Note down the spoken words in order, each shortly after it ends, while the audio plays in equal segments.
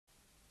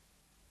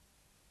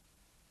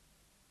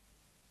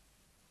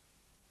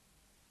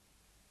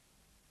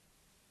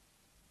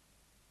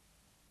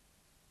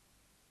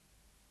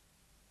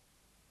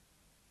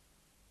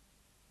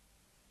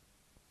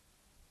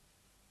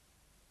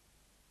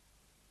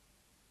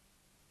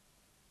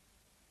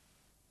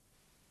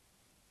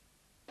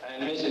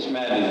and Mrs.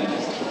 Madden.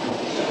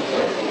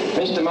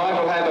 Mr.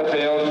 Michael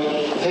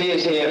Haberfield, he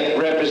is here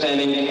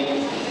representing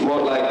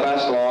Mortlake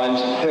Bus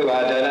Lines, who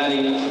are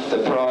donating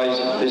the prize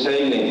this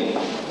evening.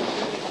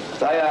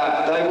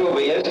 They will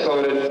be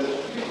escorted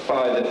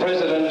by the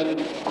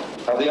President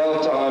of the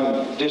Old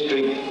Time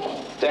District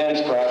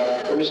Dance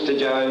Club, Mr.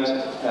 Jones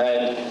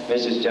and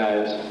Mrs.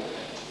 Jones.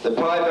 The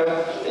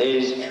piper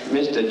is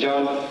Mr.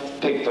 John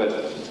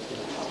Pickford.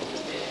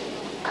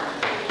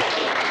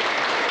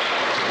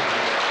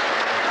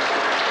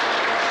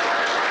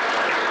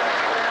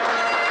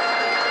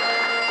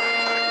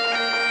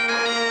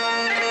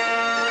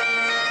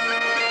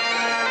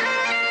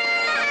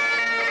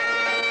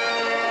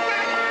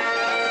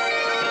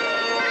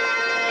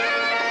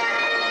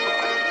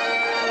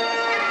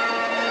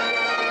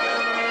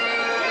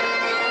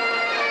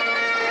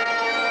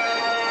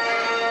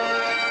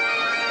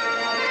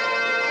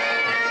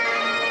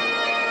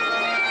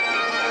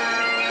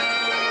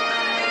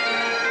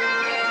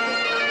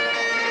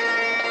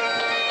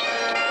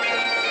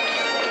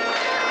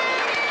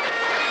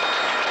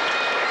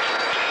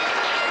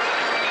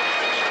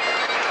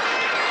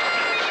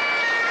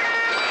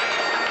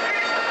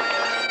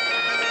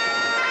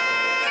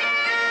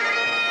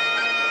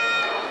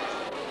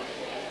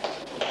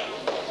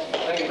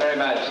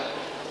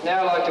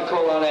 Now I'd like to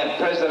call on our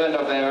President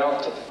of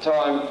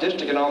our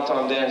District and Old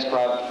Time Dance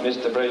Club,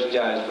 Mr. Bruce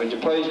Jones. Would you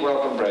please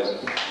welcome Bruce?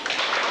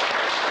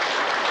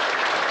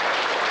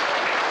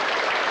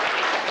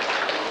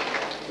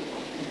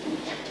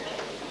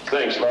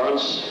 Thanks,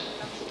 Lawrence.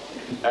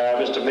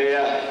 Mr.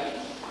 Mayor,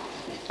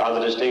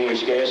 other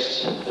distinguished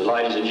guests,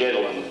 ladies and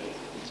gentlemen.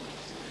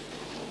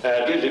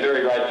 It gives me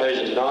very great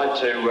pleasure tonight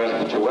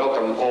to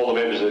welcome all the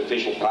members of the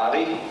official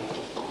party.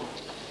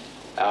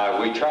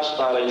 We trust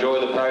they'll enjoy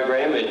the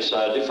program. It's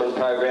a different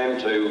program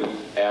to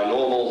our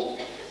normal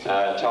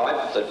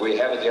type that we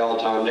have at the Old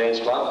Time Dance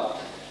Club.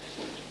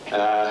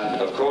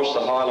 Of course,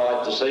 the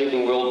highlight this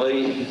evening will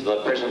be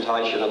the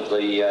presentation of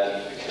the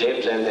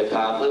Debs and their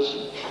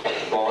partners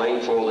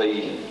vying for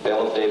the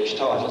Belle of Debs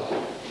title.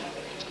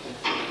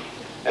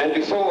 And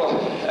before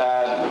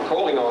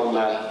calling on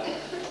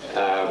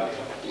our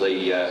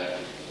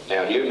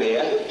new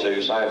mayor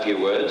to say a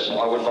few words,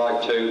 I would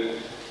like to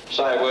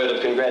say a word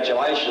of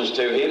congratulations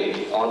to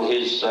him on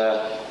his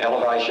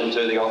elevation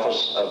to the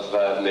office of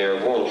Mayor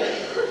of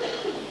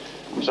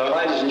Warrnambool. So,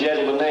 ladies and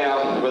gentlemen,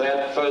 now,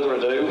 without further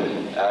ado,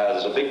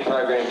 there's a big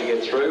program to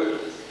get through.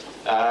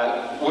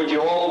 Would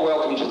you all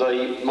welcome to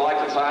the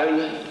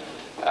microphone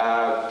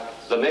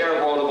the Mayor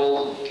of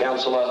Warrnambool,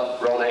 Councillor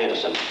Ron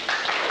Anderson.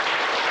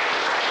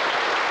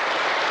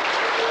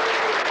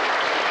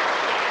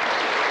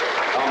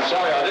 I'm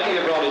sorry, I didn't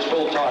give Ron his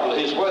full title.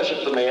 His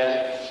Worship the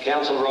Mayor,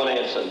 Councillor Ron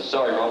Anderson.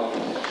 Sorry, Ron.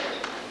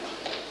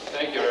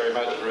 Thank you very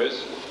much,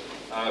 Bruce.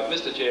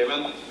 Mr.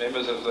 Chairman,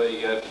 members of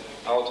the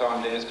Old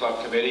Time Dance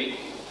Club Committee,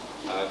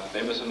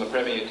 members from the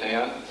Premier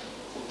Town,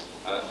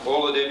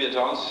 all the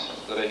debutantes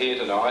that are here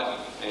tonight,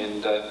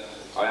 and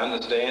I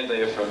understand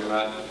they're from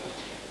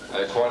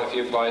quite a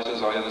few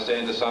places. I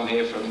understand there's some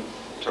here from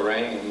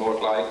Cherine and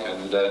Mortlake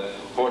and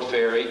Port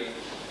Fairy.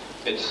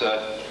 It's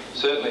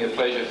certainly a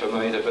pleasure for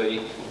me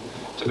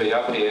to be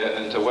up here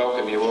and to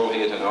welcome you all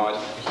here tonight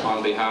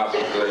on behalf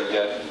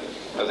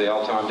of the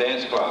Old Time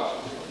Dance Club.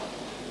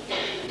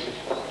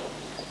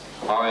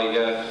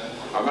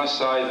 I must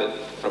say that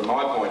from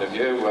my point of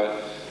view,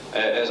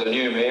 as a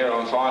new mayor,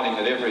 I'm finding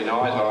that every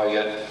night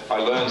I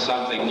learn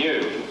something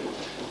new.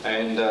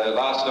 And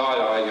last night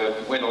I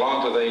went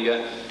along to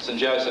the St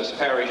Joseph's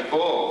Parish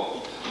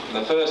Ball. And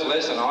the first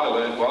lesson I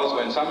learned was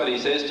when somebody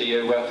says to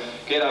you,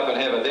 get up and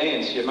have a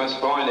dance, you must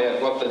find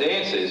out what the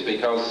dance is,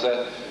 because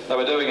they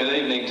were doing an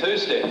evening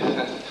two-step.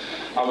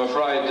 I'm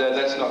afraid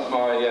that's not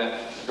my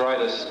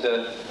greatest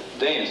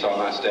dance, I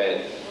must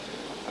add.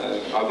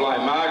 I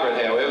blame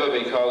Margaret, however,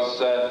 because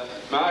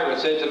Margaret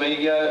said to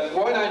me,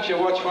 why don't you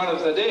watch one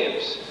of the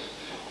Debs?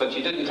 But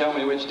she didn't tell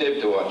me which Deb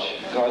to watch.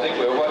 I think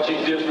we're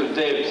watching different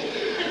Debs.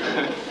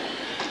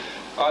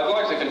 I'd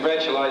like to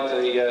congratulate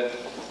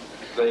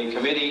the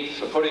committee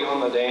for putting on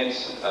the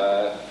dance.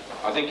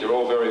 I think you're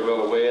all very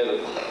well aware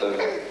that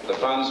the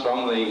funds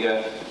from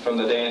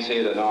the dance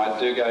here tonight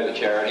do go to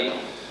charity,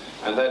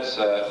 and that's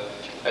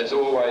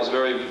always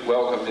very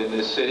welcomed in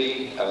this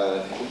city,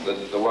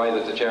 the way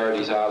that the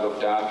charities are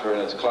looked after,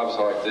 and it's clubs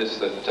like this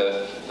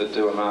that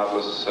do a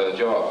marvellous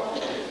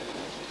job.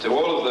 To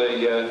all of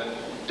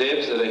the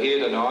Debs that are here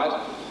tonight,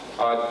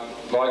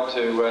 I'd like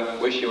to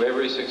wish you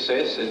every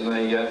success in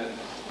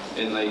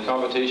the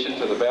competition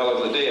for the Belle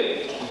of the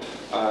Deb.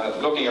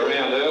 Looking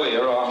around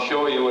earlier, I'm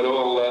sure you would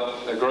all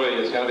agree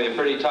it's going to be a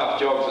pretty tough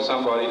job for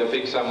somebody to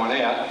pick someone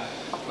out.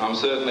 I'm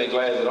certainly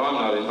glad that I'm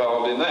not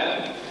involved in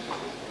that.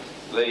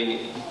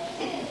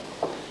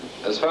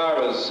 As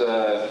far as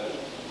the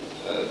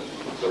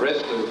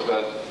rest of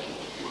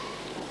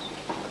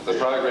the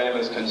program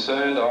is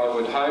concerned, I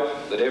would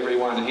hope that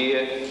everyone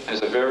here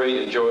has a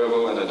very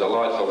enjoyable and a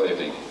delightful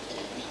evening.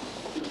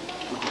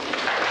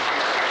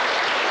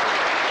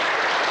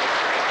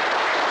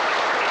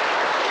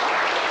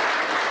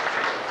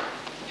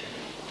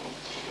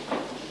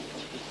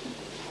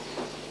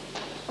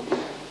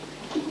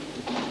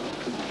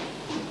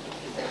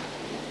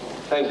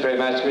 Thanks very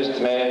much,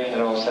 Mr. Mayor,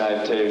 and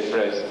also to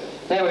Bruce.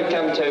 Now we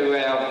come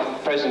to our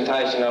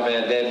presentation of our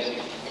Debs,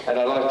 and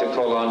I'd like to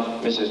call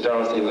on Mrs.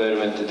 Dorothy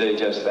Ludeman to do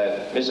just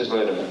that. Mrs.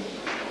 Ludeman.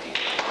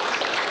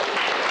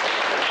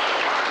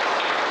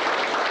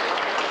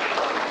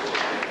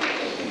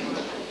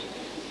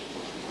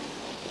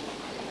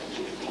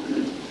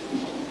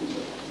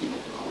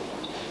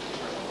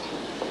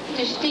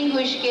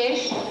 Distinguished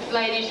guests,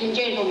 ladies and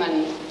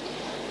gentlemen,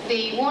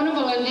 the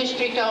Warrnambool and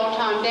District Old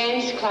Time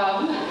Dance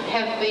Club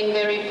have been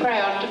very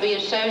proud to be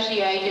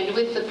associated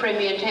with the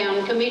Premier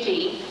Town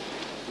Committee,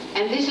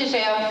 and this is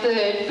our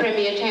third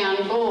Premier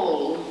Town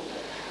Ball.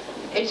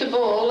 It's a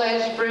ball,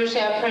 as Bruce,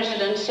 our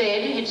President,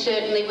 said, it's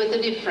certainly with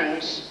a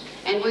difference,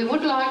 and we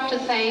would like to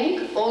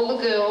thank all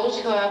the girls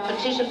who are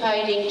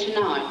participating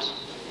tonight.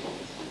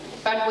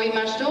 But we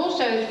must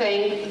also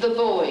thank the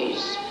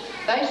boys.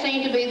 They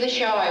seem to be the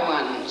shy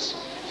ones,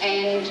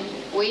 and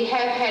we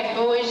have had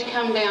boys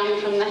come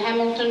down from the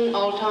Hamilton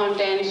Old Time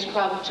Dance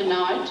Club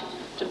tonight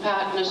to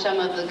partner some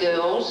of the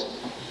girls,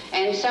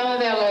 and some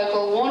of our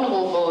local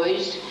Warrnambool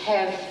boys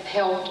have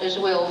helped as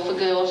well for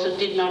girls that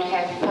did not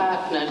have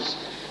partners.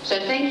 So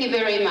thank you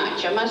very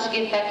much. I must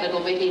get that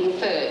little bit in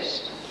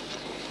first.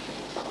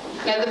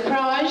 Now the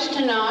prize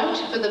tonight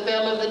for the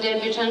Belle of the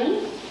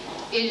Debutant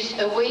is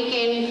a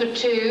weekend for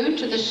two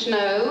to the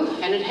snow,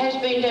 and it has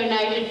been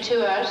donated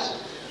to us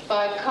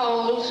by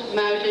Coles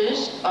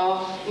Motors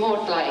of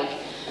Mortlake.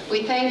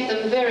 We thank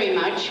them very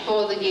much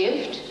for the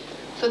gift.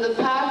 For the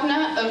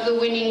partner of the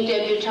winning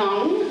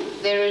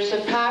debutant, there is a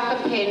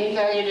Parker pen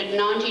valued at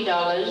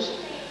 $90,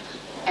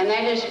 and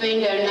that has been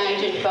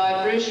donated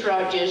by Bruce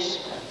Rogers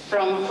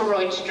from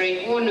Perroit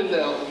Street,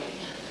 Warrnambool.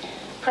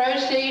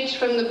 Proceeds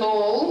from the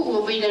ball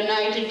will be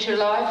donated to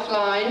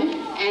Lifeline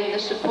and the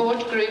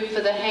support group for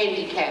the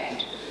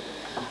handicapped.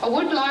 I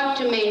would like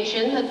to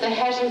mention that there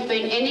hasn't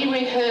been any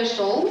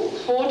rehearsal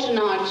for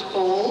tonight's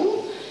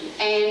ball,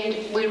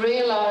 and we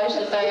realise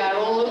that they are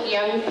all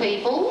young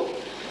people,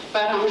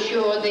 but I'm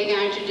sure they're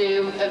going to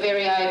do a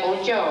very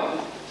able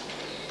job.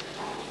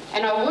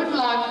 And I would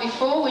like,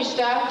 before we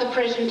start the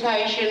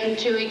presentation,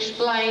 to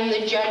explain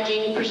the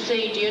judging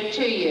procedure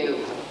to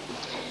you.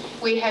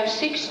 We have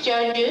 6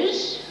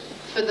 judges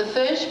for the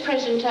first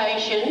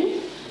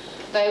presentation.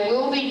 They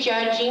will be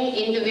judging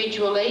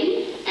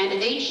individually, and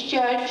each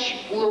judge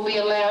will be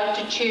allowed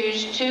to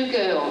choose 2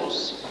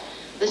 girls.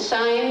 The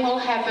same will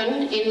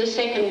happen in the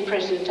second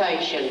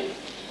presentation.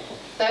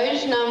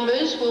 Those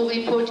numbers will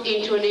be put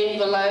into an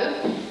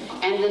envelope,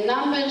 and the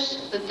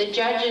numbers that the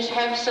judges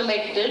have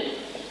selected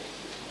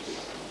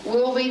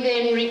will be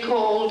then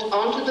recalled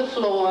onto the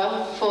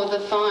floor for the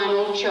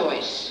final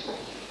choice.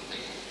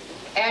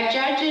 Our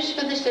judges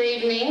for this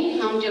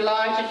evening, I'm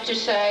delighted to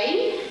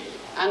say,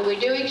 and we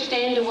do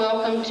extend a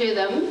welcome to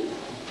them,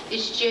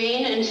 is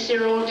Jean and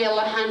Cyril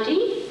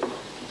Delahunty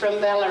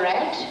from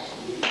Ballarat.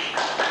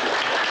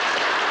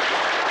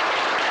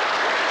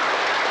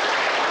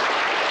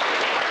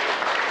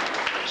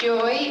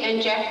 Joy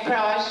and Jack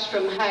Price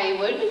from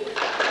Hayward.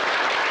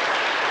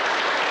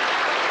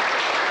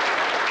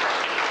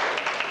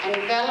 And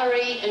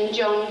Valerie and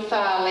John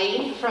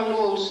Farley from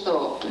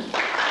Woolsthorpe.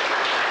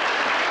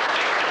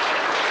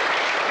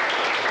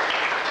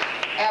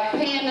 Our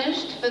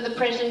pianist for the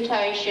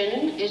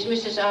presentation is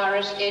Mrs.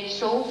 Iris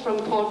Edsel from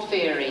Port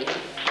Fairy.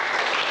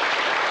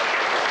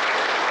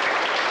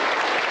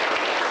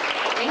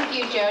 Thank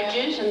you,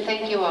 judges, and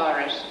thank you,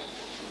 Iris.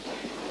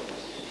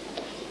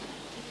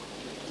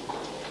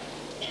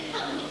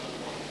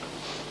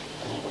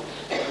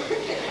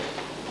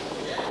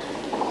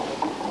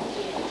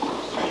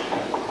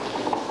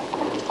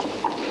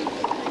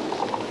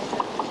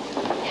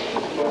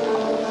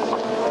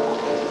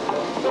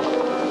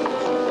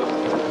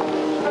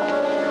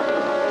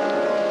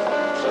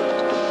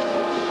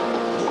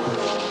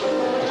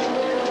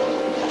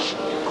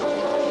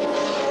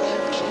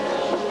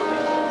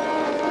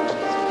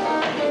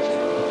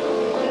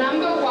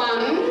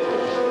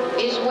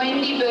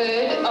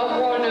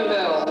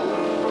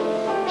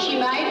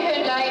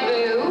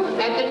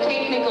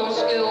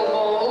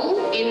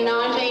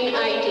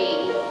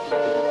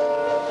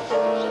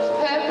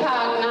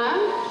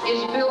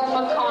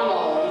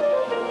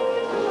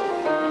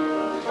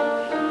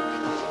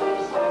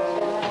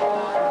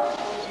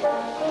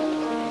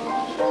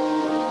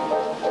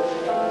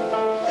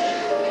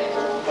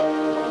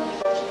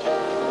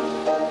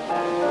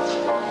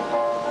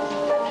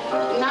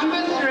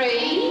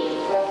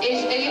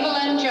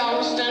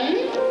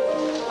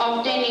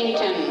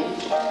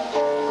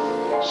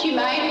 She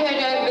made her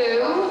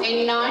debut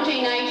in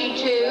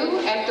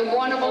 1982 at the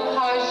Warrnambool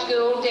High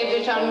School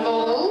Debutante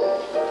Ball.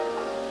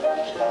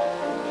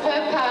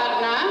 Her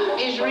partner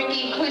is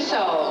Ricky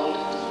Clissold.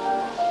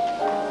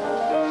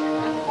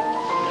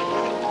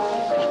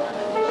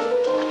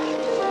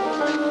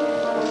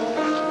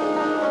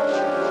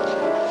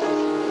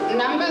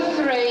 Number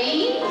 3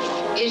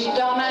 is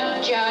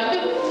Donna Judd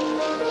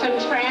from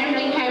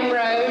Framlingham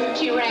Road,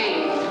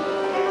 Cherine.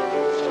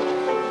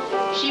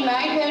 She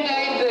made her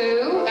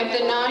debut at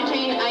the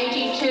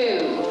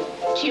 1982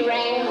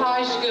 Cherine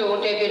High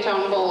School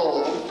Debutante Ball.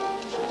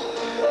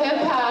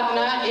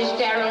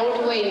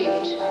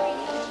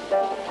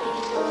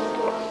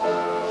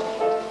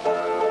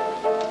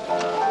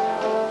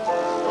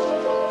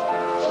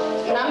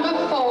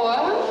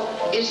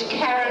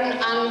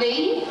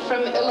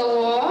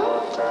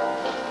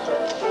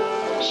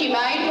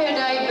 made her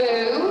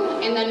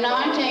debut in the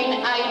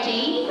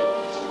 1980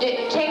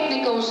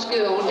 technical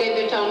school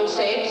debutante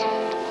set.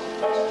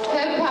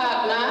 Her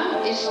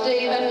partner is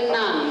Stephen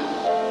Nunn.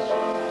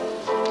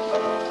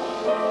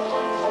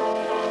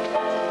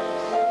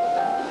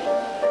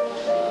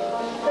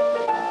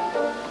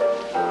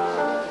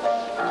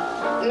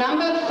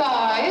 Number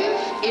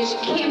 5 is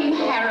Kim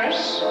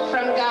Harris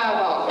from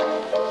Garbock.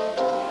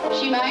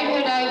 She made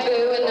her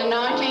debut in the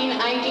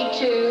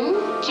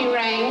 1982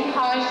 Cherine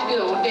High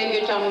School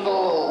debutante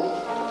ball.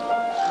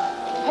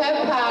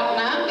 Her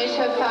partner is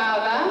her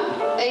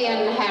father,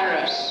 Ian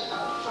Harris.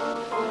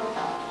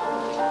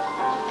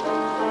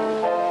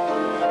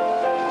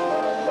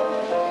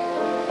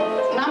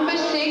 Number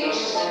 6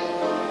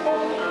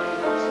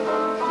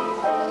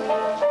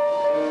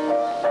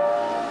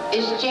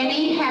 is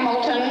Jenny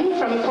Hamilton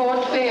from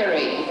Port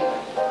Fairy.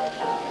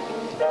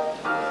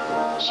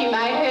 She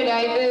made her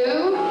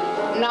debut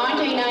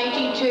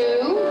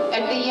 1982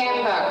 at the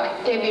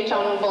Yambuk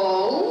debutante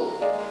ball.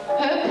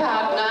 Her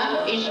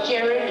partner is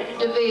Gerard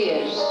De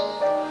Beers.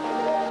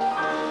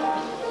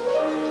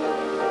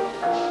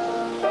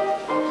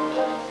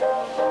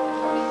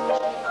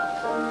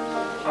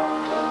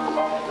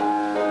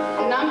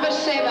 Number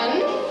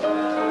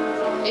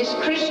 7 is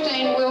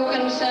Christine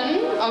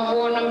Wilkinson of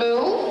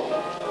Warrnambool.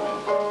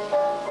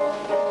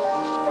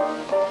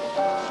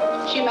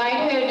 She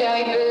made her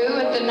debut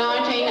at the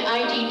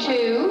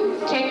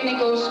 1982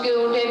 Technical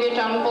School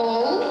Debutante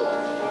Ball.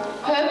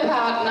 Her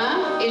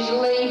partner is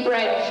Lee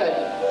Bradford.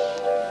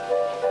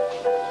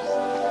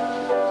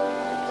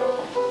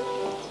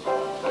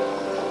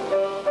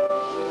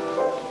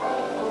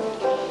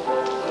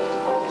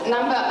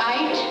 Number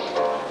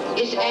 8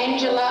 is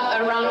Angela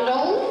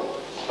Arundel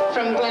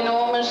from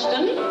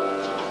Glenormiston.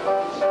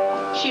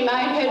 She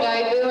made her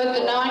debut at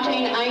the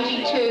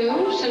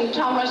 1982 St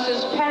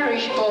Thomas's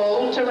Parish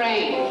Ball,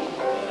 Cherine.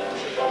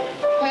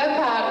 Her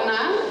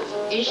partner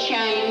is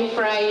Shane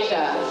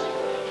Fraser.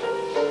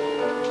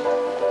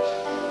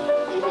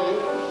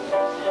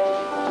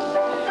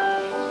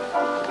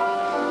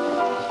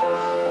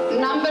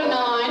 Number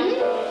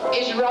 9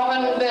 is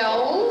Robin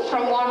Belle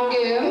from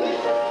Warrnambool,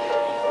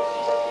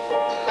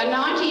 a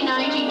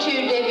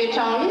 1982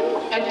 debutante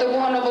at the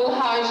Warrnambool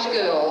High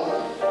School.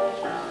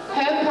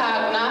 Her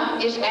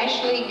partner is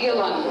Ashley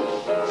Gillen.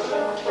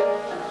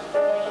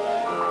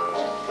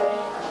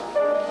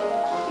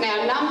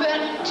 Now number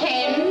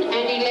 10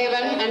 and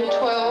 11 and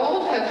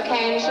 12 have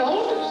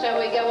cancelled, so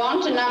we go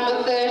on to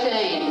number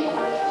 13.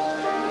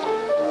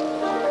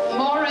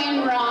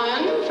 Maureen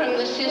Ryan from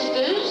the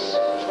Sisters.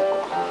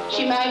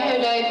 She made her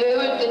debut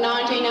at the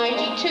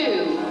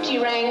 1982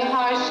 Cherine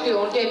High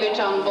School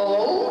debutante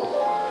ball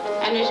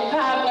and is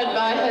partnered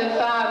by her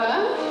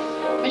father,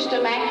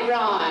 Mr Mac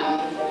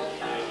Ryan.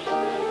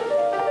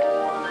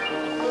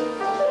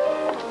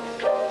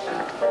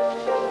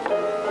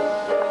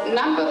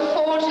 Number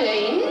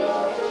 14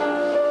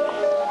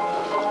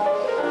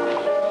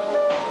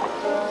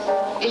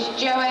 is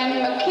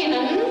Joanne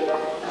McKinnon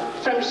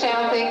from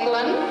South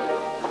Eckland.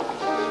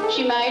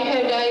 She made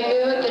her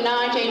debut at the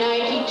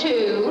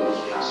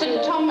 1982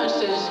 St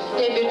Thomas's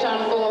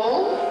debutante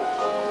ball.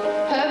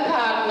 Her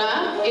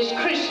partner is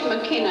Chris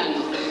McKinnon.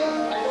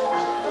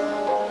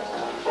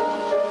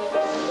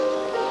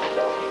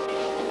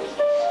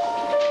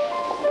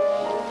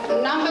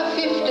 Number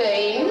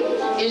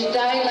 15 is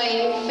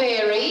Daleen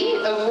Ferry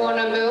of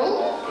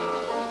Warrnambool.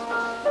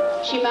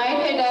 She made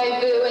her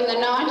debut in the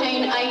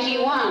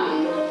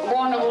 1981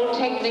 Warrnambool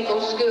Technical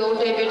School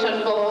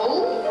debutante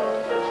ball.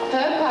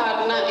 Her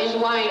partner is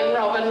Wayne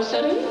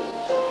Robinson.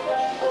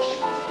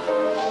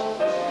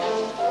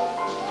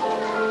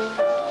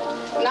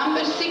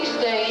 Number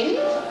 16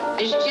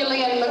 is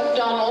Gillian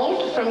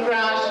MacDonald from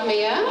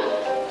Grassmere.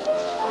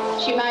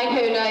 She made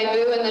her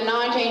debut in the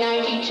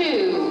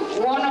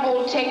 1982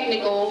 Warrnambool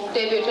Technical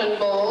debutante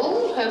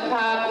ball. Her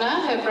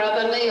partner, her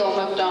brother Neil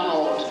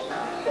MacDonald.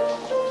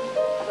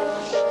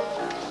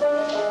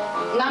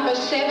 Number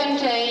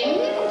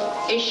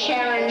 17 is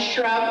Sharon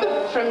Shrub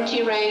from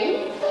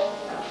Cherine.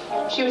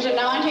 She was a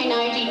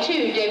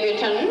 1982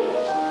 debutante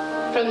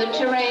from the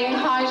Cherine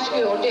High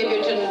School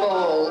debutante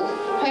ball.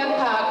 Her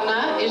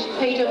partner is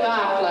Peter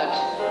Bartlett.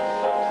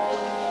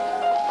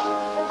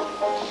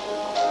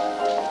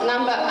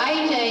 Number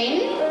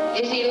 18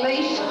 is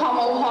Elise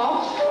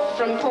Hommelhoff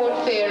from Port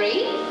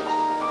Fairy,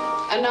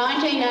 a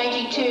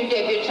 1982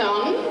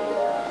 debutante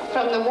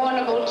from the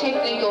Warrnambool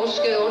Technical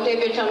School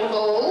debutante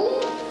ball,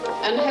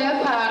 and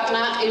her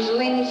partner is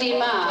Lindsay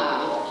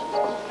Marr.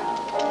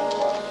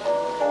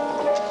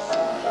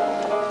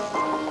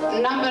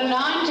 Number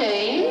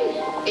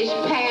 19 is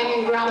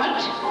Pam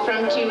Grummett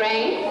from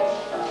Cherine,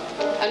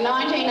 a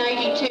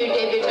 1982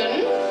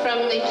 debutant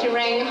from the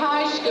Cherine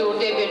High School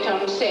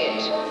debutante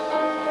set.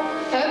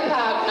 Her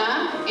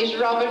partner is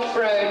Robert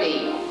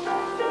Brodie.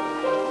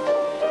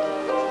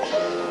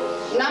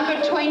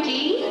 Number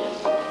 20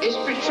 is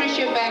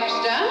Patricia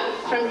Baxter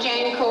from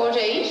Jancourt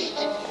East,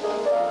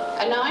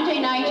 a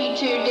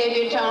 1982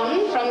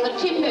 debutante from the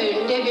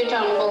Timboon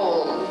debutante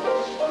ball.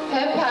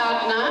 Her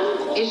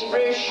partner is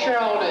Bruce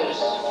Shoulders.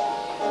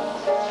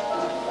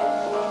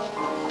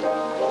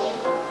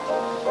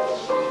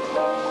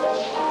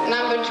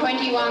 Number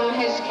 21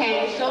 has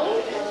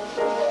cancelled.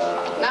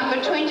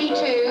 Number 22,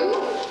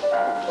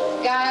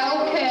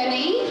 Gail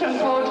Kearney from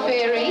Port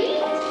Fairy,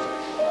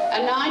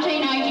 a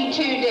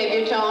 1982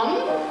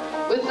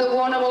 debutante with the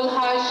Warrnambool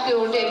High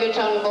School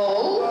Debutante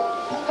Ball.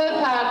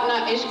 Her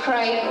partner is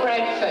Craig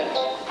Bradford.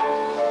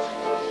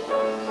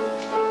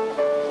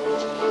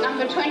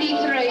 Number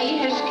 23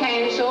 has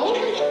cancelled.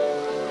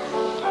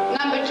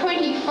 Number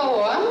 24,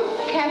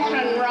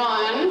 Catherine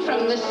Ryan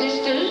from the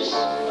Sisters,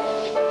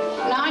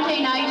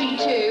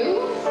 1982,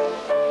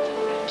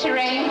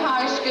 Cherine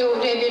High School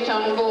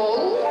Debutante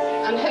Ball,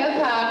 and her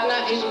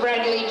partner is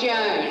Bradley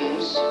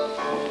Jones.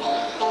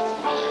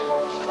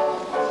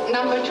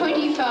 Number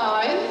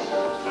 25,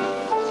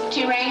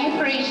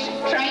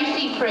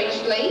 Tracy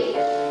Priestley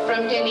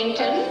from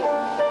Dennington,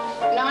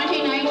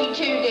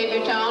 1982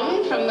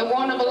 debutante from the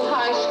Warrnambool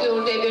High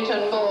School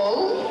Debutante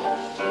Ball.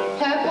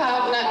 Her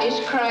partner is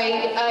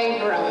Craig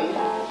Abram.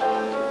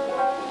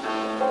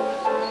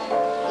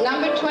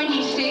 Number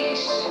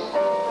 26,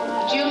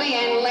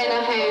 Julianne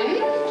Lenahan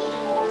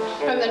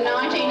from the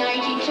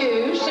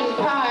 1982 St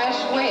Pius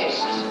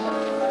West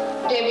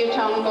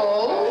Debutante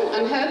Ball,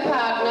 and her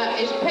partner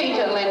is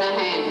Peter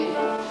Lenahan.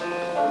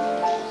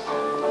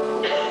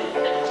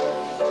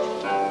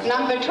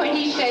 Number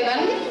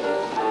 27,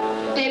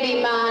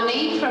 Debbie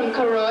Marnie from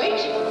Koroit.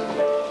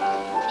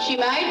 She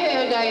made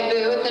her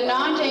debut at the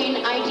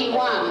 1981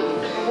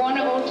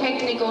 Warrnambool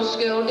Technical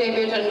School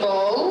Debutante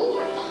Ball,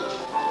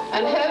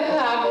 and her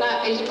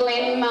partner is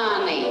Glenn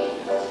Marnie.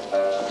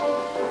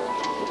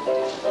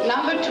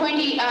 Number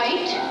 28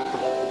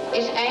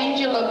 is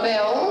Angela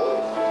Belle,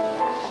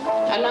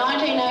 a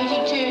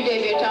 1982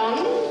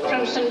 debutante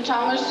from St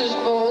Thomas's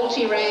Ball,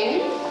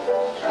 Cherine.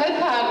 Her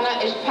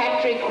partner is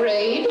Patrick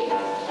Reid.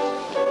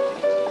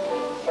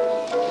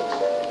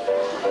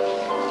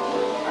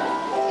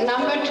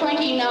 Number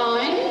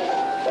 29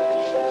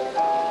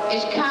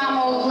 is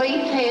Carmel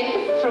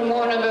Leithhead from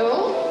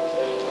Warrnambool,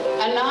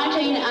 a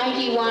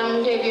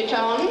 1981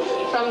 debutante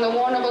from the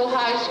Warrnambool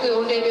High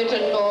School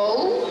Debutante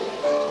Ball.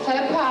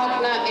 Her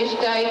partner is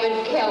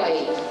David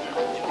Kelly.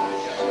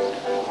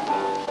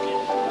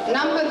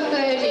 Number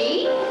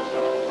 30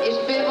 is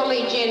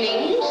Beverly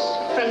Jennings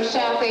from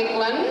South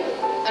Eckland,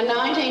 a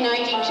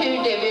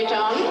 1982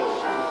 debutante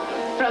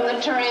from the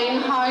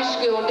Cherine High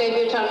School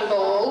Debutante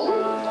Ball.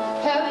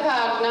 Her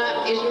partner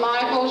is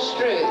Michael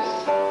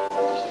Struth.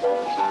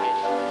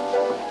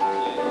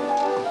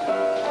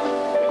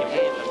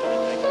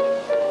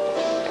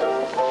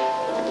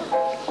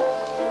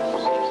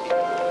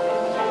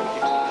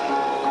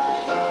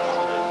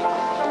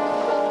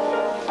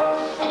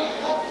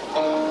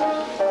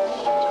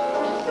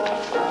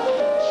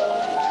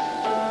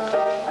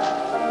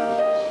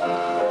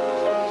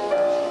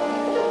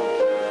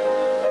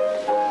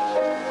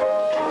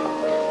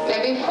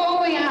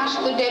 Before we ask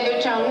the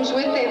debutantes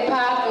with their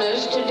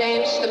partners to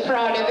dance the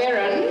Pride of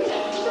Erin,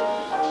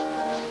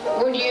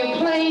 would you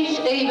please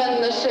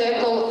even the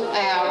circle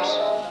out?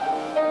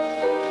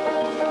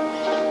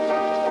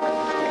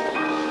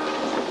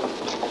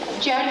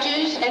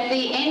 Judges, at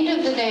the end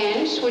of the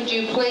dance, would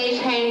you please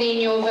hand in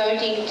your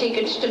voting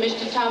tickets to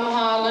Mr. Tom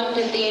Hyland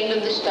at the end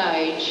of the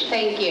stage?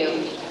 Thank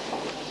you.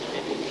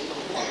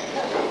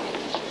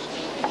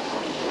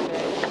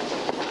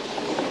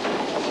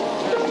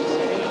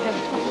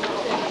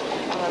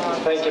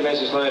 Thank you,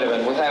 Mrs.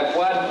 Ludeman. We'll have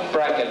one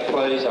bracket,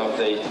 please, of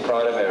the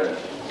Pride of Erin.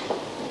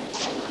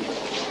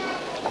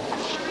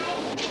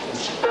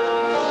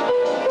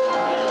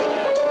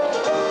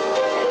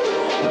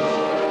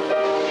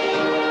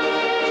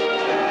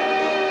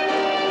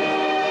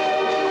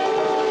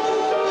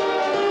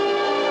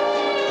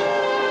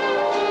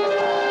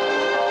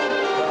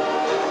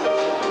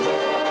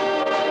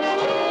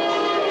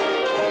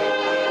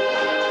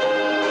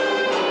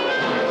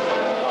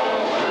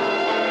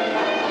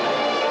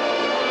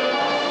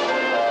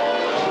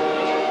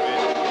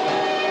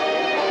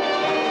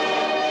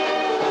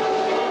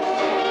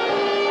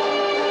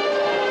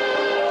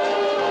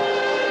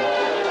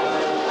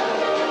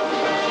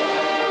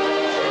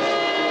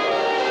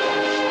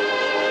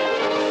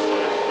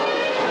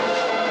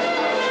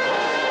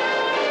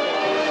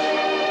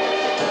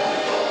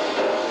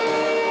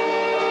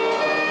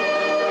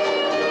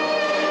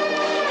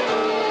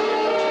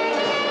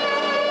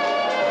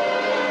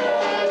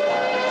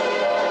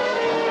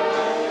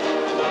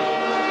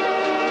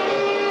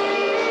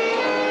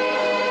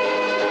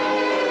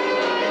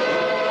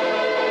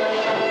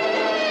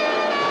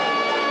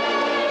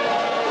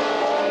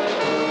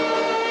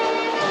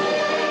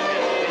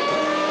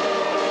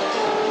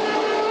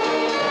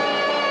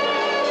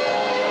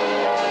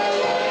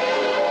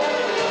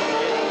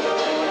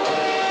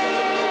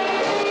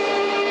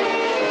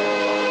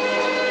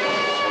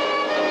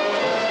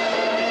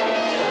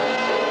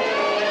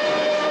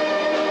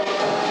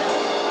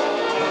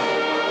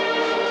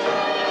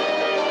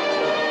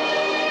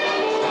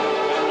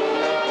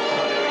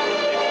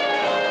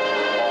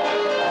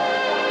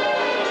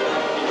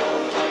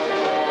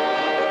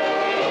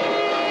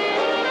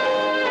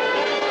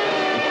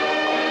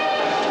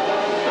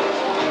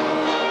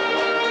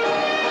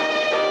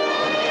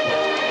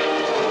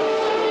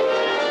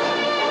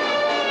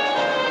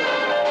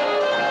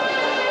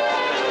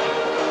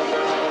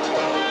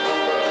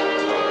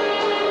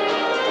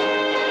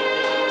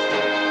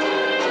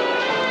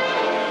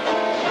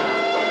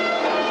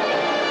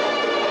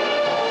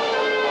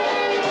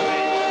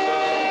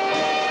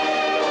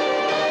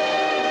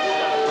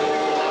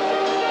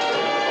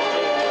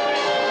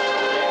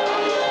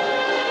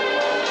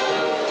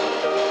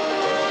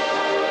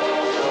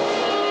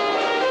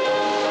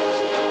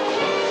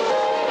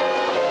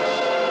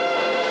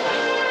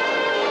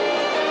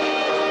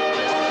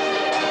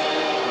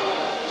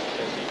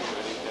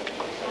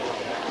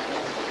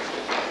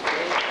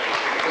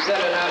 Is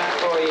that enough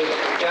for you,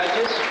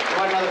 judges?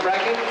 Want another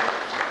bracket?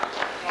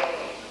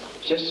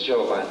 Just a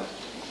short one.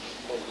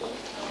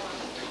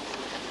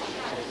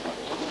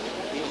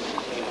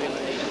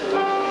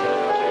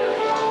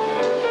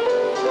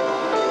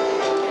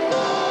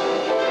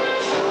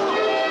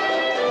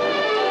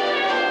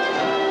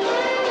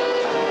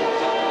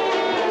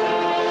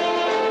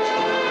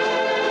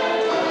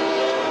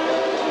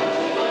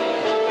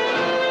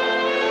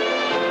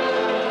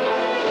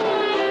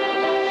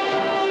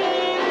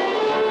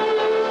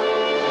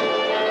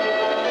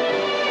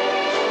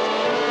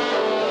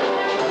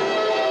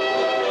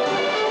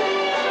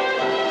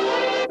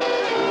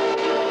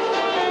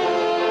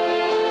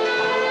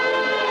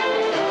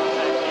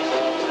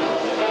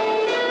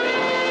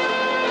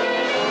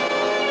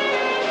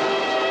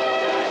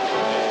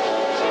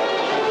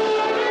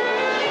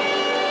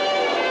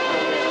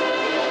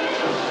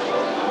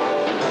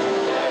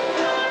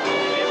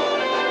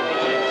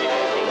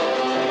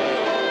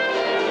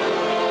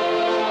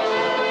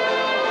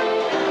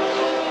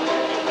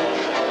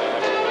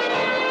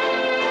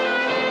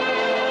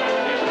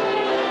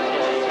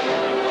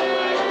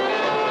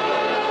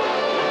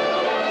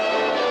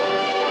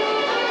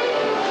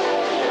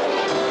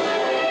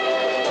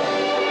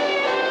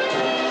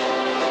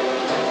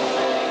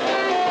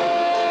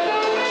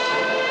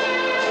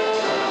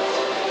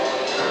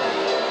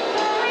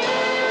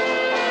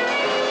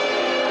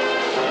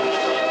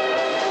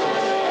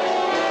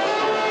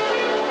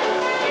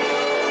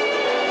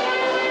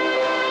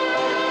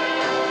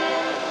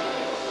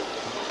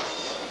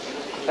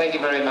 Thank you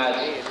very much.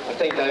 I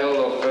think they all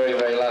look very,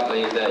 very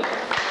lovely indeed.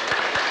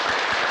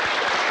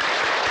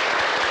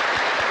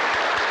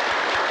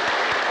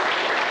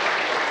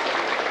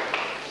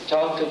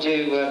 Tom, could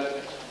you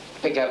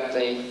pick up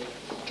the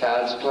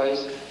cards,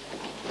 please?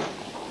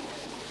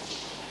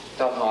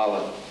 Tom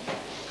Highland.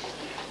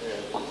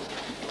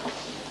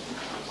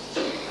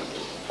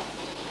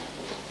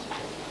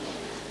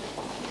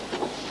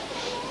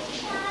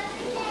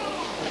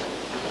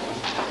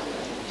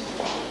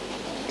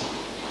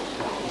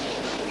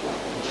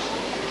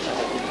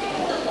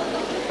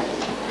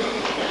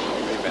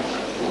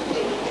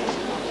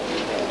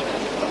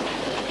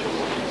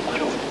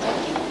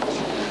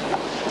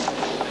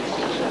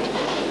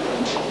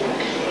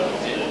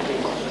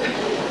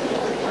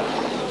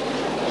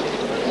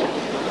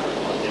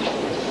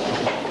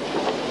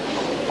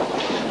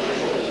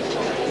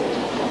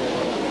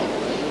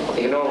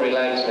 You can all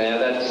relax now.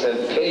 That's a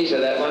piece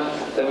of that one.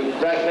 The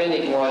brakeman,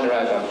 you can wind her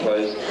over,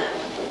 please.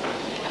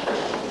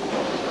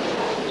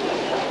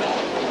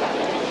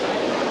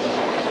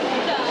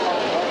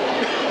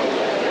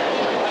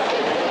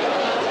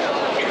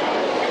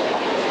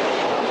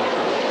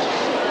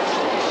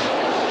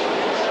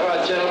 All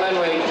right, gentlemen,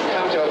 we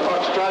come to a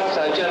foxtrot.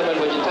 So, gentlemen,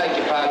 would you take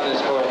your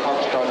partners for a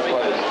foxtrot,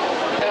 please?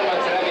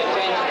 Gentlemen, could I have your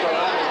attention for a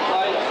moment,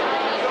 please?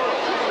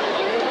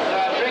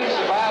 There are drinks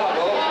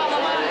available.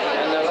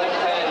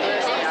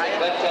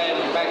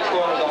 Left-hand back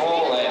corner of the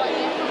hall there.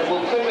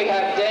 Well, could we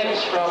have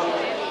Debs from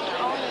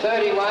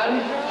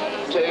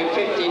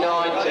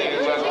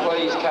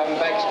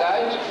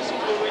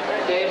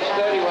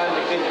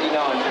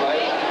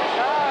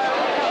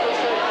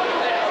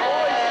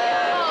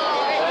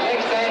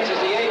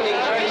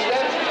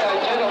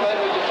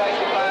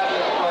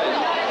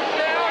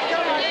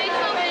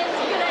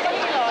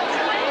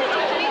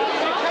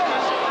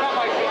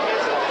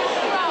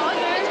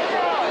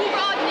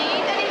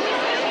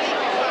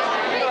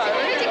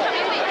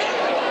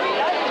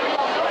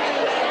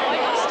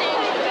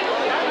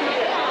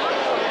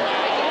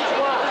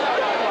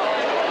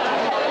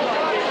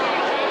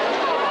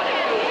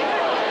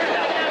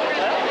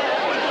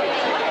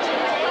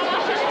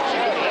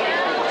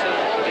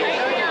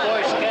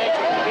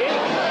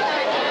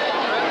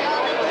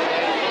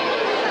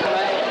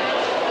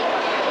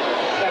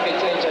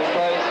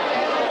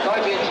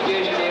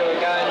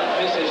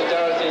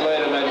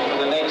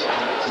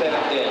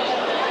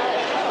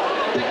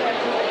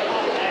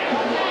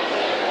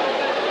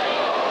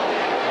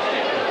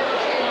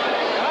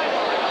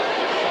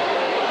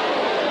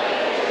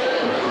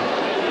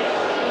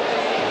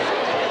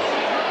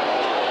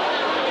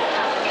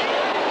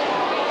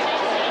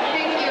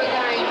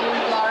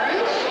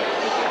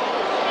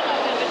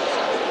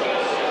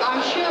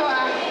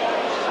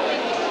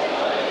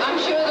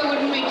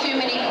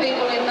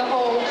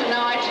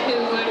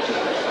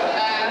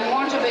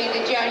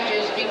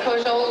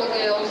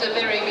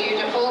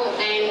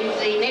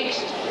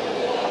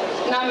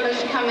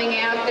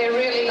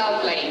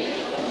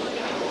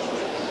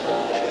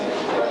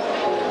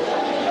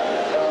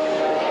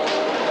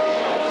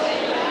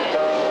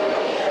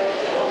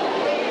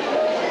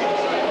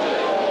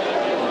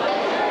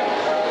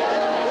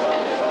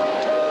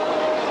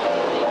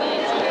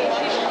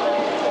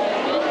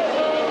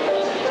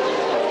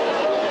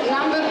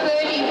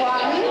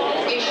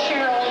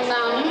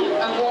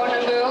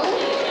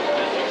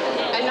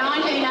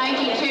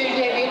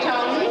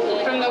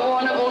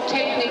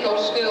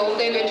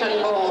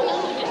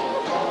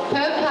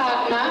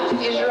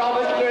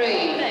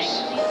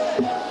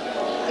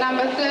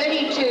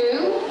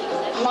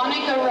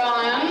Monica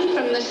Ryan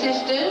from the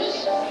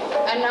Sisters,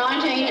 a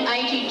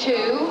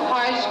 1982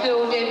 high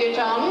school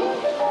debutante.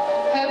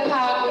 Her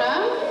partner,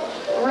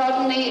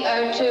 Rodney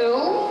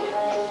O'Toole.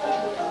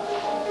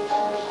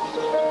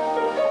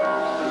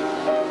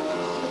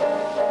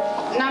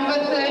 Number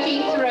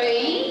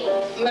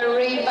 33,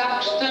 Marie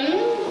Buxton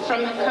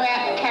from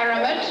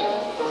Karamat,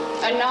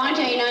 a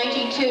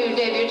 1982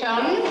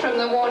 debutante from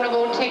the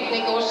Warrnambool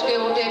Technical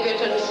School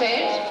debutant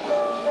set.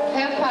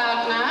 Her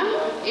partner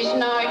is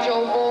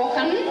Nigel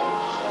Borkin.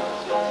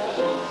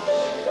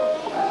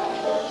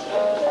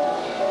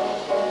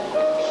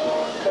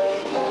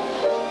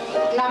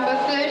 Number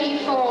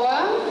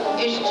 34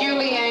 is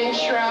Julianne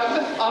Shrub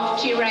of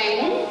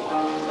Cherine,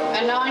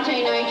 a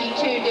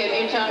 1982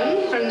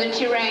 debutante from the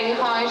Cherine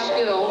High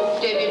School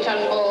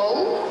debutante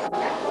ball.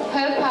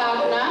 Her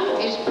partner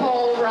is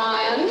Paul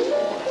Ryan.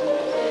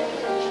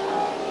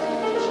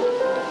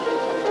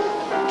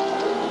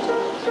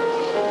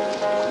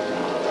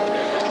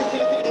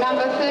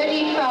 Number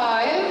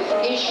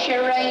 35 is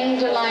Cherine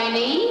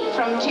Delaney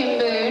from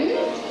Timboon,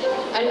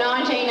 a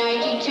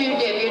 1982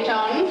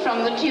 debutante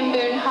from the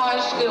Timboon High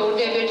School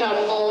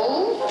debutante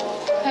ball.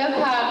 Her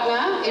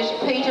partner is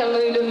Peter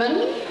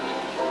Ludeman.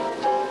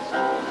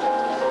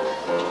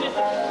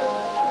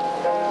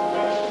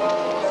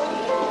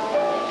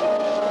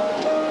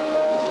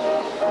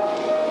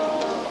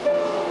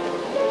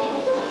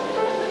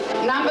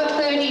 Number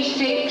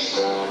 36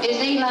 is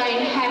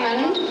Elaine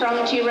Hammond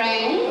from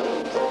Cherine,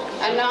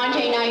 a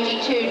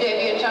 1982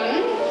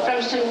 debutante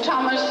from St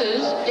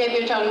Thomas's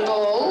debutante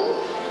ball.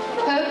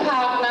 Her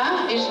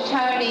partner is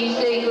Tony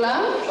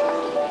Ziegler.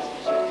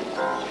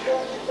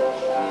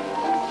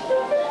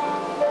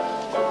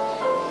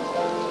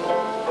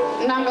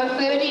 Number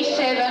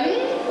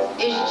 37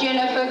 is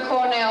Jennifer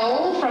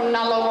Cornell from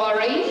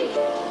Nullawarre,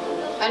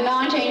 a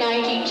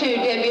 1982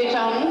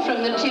 debutante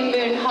from the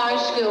Timboon High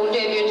School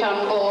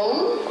debutante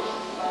ball.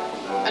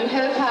 And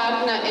her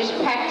partner is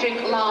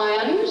Patrick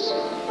Lyons.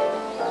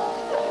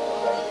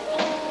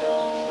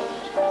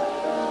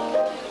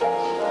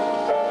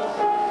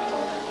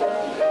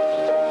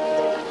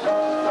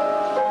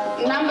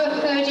 Number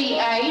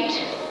 38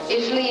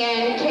 is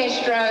Leanne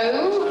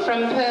Testro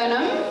from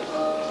Purnham,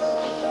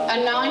 a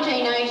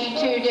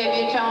 1982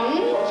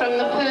 debutante from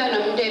the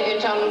Purnham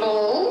debutante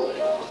ball.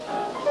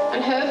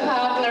 And her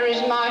partner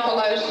is Michael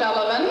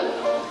O'Sullivan.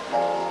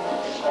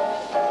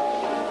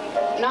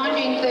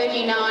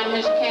 1939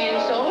 has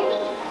cancelled.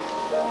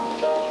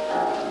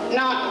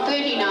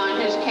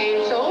 39 has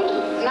cancelled.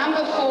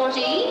 Number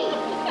 40,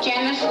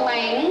 Janice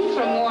Lang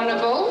from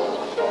Warrnambool,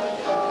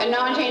 a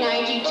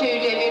 1982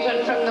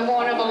 debutant from the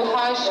Warrnambool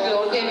High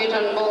School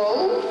debutante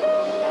ball.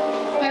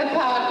 Her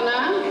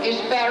partner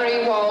is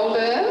Barry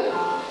Walder.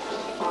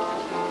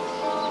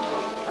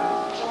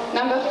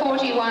 Number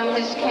 41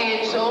 has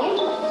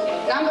cancelled.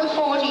 Number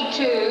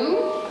 42,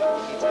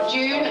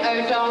 June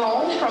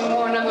O'Donnell from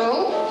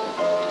Warrnambool,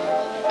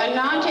 a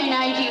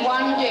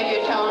 1981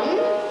 debutante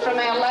from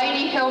Our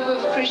Lady Help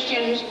of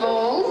Christians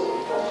ball.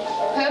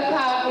 Her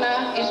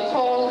partner is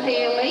Paul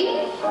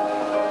Healy.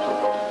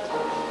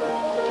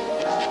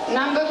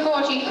 Number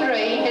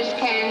 43 has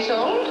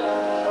cancelled.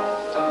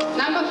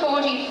 Number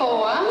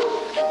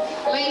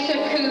 44, Lisa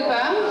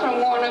Cooper from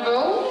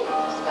Warrnambool,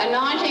 a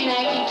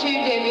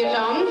 1982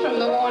 debutante from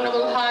the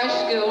Warrnambool High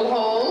School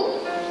hall.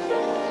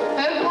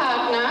 Her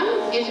partner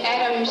is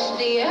Adam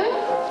Steer.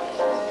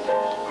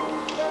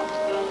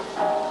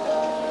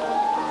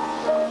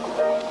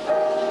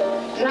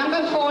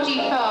 Number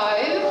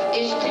 45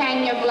 is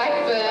Tanya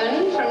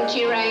Blackburn from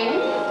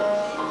Cherine,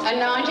 a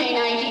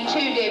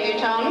 1982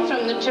 debutante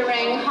from the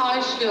Cherine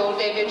High School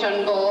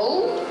debutante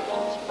ball.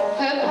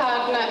 Her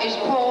partner is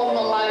Paul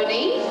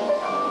Maloney.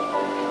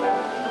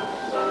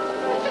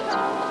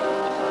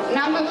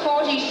 Number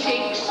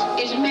 46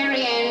 is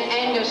Marianne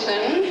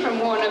Anderson from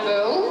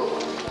Warrnambool,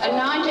 a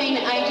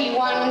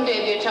 1981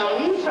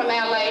 debutante from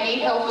Our Lady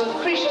Help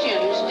of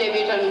Christians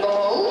debutante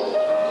ball.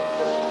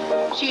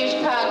 She is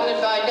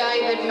partnered by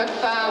David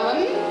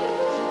McFarlane.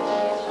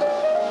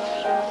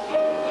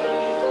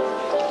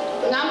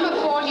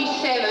 Number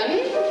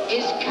 47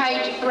 is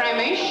Kate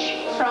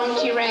Bramish from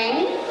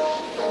Cherine,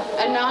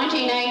 a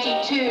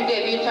 1982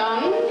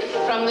 debutante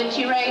from the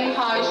Cherine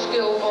High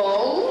School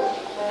ball.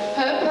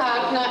 Her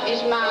partner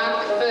is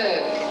Mark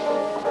Burke.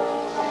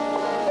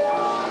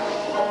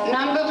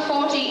 Number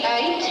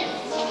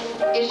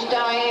 48 is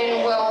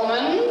Diane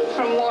Wellman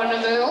from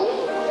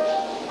Warrnambool,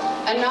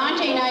 a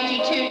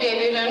 1982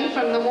 debutant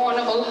from the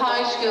Warrnambool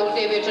High School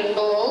debutant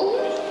ball,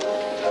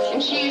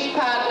 and she is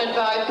partnered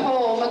by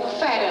Paul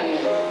McFadden.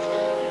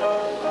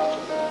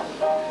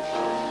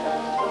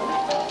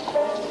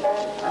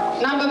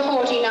 Number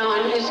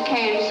 49 has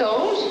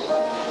cancelled.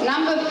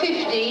 Number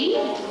 50,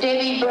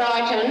 Debbie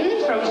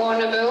Brighton from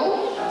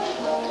Warrnambool,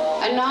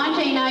 a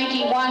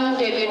 1981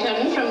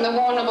 debutant from the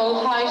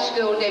Warrnambool High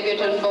School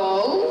debutant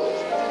ball,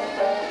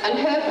 and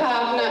her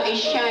partner is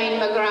Shane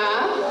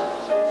McGrath.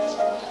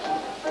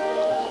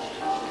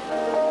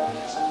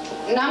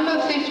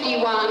 Number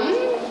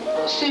 51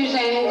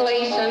 Suzanne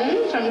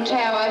Gleeson from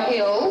Tower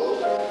Hill,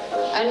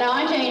 a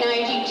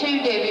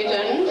 1982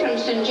 debutant from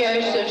St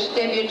Joseph's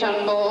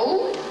Debutante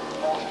Ball.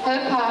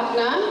 Her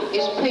partner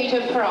is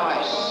Peter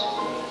Price.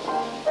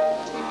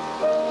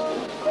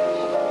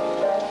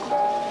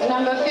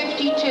 Number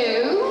 52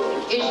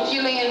 is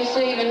Gillian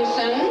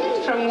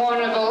Stevenson from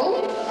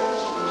Warrnambool,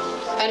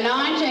 a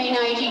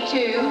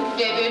 1982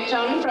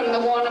 debutante from the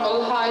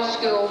Warrnambool High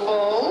School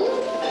Ball.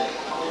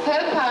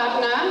 Her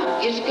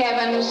partner is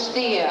Gavin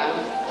Steer.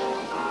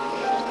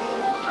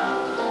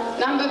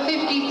 Number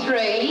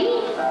 53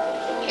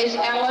 is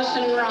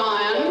Alison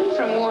Ryan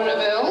from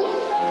Warrnambool,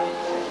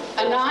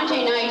 a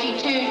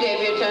 1982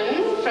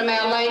 debutant from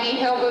Our Lady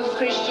Help of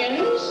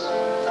Christians,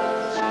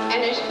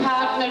 and is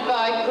partnered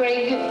by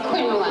Greg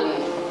Quinlan.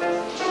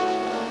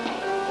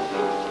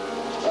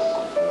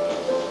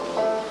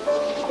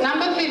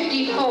 Number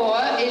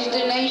 54 is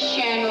Denise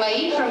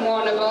Shanley from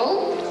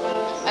Warrnambool,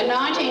 a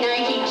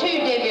 1982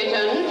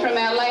 debutant from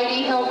Our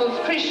Lady Help of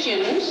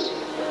Christians,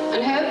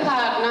 and her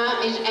partner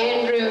is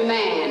Andrew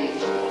Mann.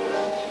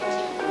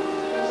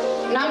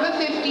 Number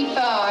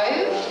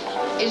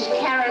 55 is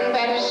Karen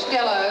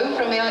Battistello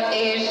from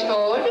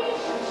Ayersford,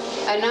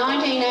 a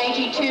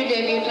 1982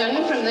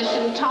 debutant from the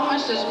St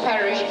Thomas's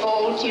Parish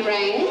Ball,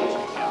 Cherine.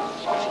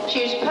 She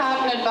is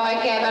partnered by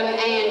Gavin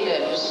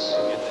Anders.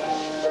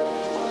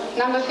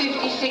 Number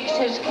 56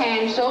 has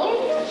cancelled.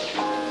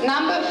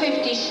 Number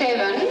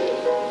 57,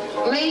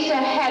 Lisa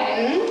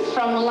Haddon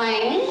from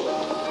Lang,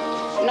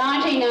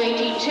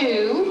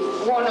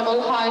 1982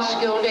 Warrnambool High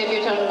School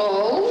Debutante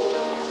Ball.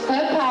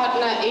 Her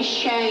partner is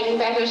Shane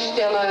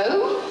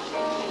Battistello.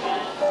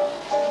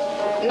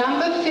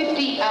 Number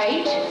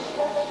 58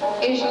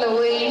 is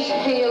Louise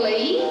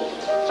Healy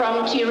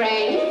from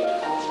Cherine,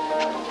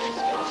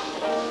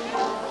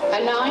 a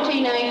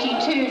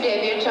 1982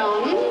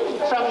 debutante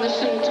from the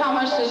St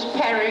Thomas's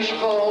Parish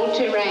Ball,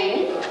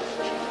 Cherine,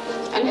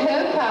 and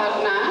her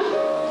partner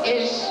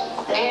is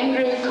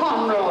Andrew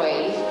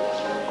Conroy.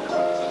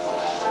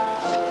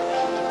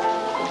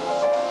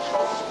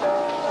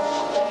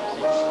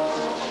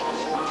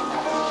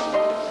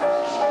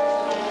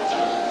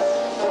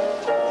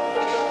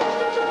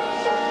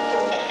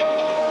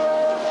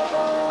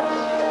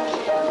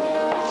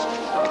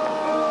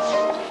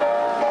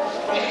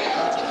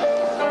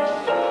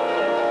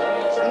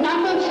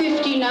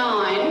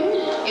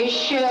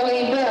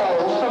 Shirley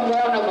Belle from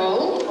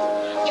Warrnambool,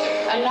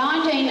 a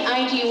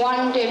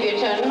 1981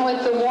 debutant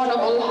with the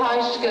Warrnambool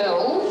High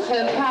School.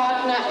 Her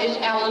partner is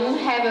Alan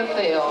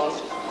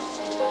Haverfield.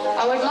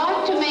 I would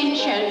like to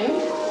mention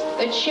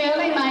that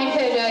Shirley made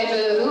her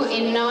debut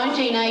in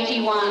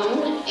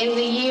 1981 in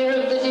the Year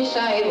of the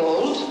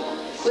Disabled.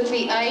 With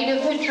the aid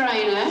of her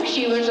trainer,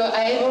 she was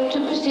able to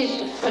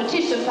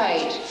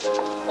participate,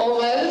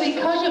 although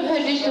because of her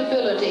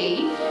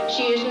disability,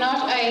 she is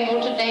not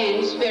able to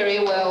dance very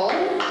well.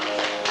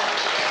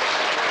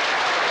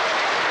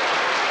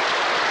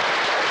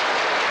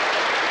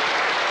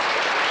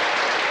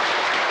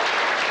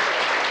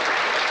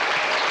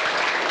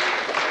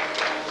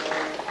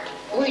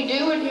 We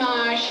do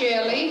admire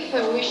Shirley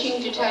for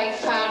wishing to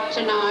take part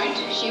tonight.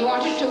 She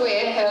wanted to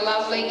wear her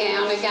lovely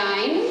gown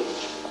again.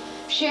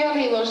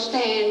 Shirley will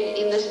stand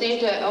in the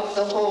centre of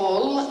the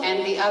hall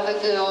and the other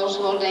girls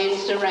will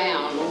dance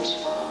around.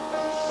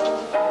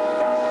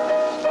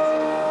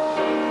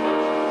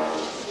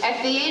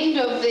 At the end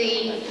of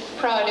the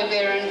Pride of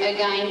Erin,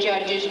 again,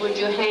 judges, would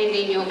you hand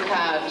in your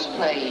cards,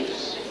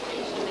 please?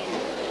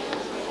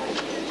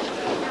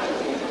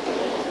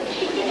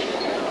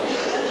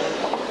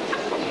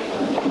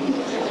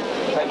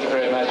 Thank you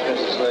very much,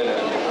 Mrs. Luna.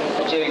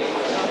 Would you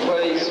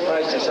please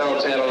space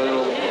yourselves out a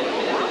little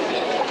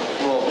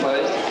more,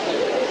 please?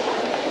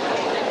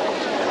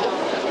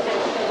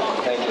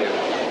 Thank you.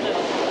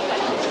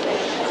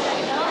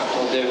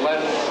 We'll do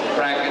one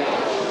bracket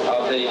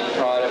of the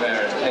Pride of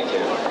Erin. Thank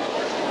you.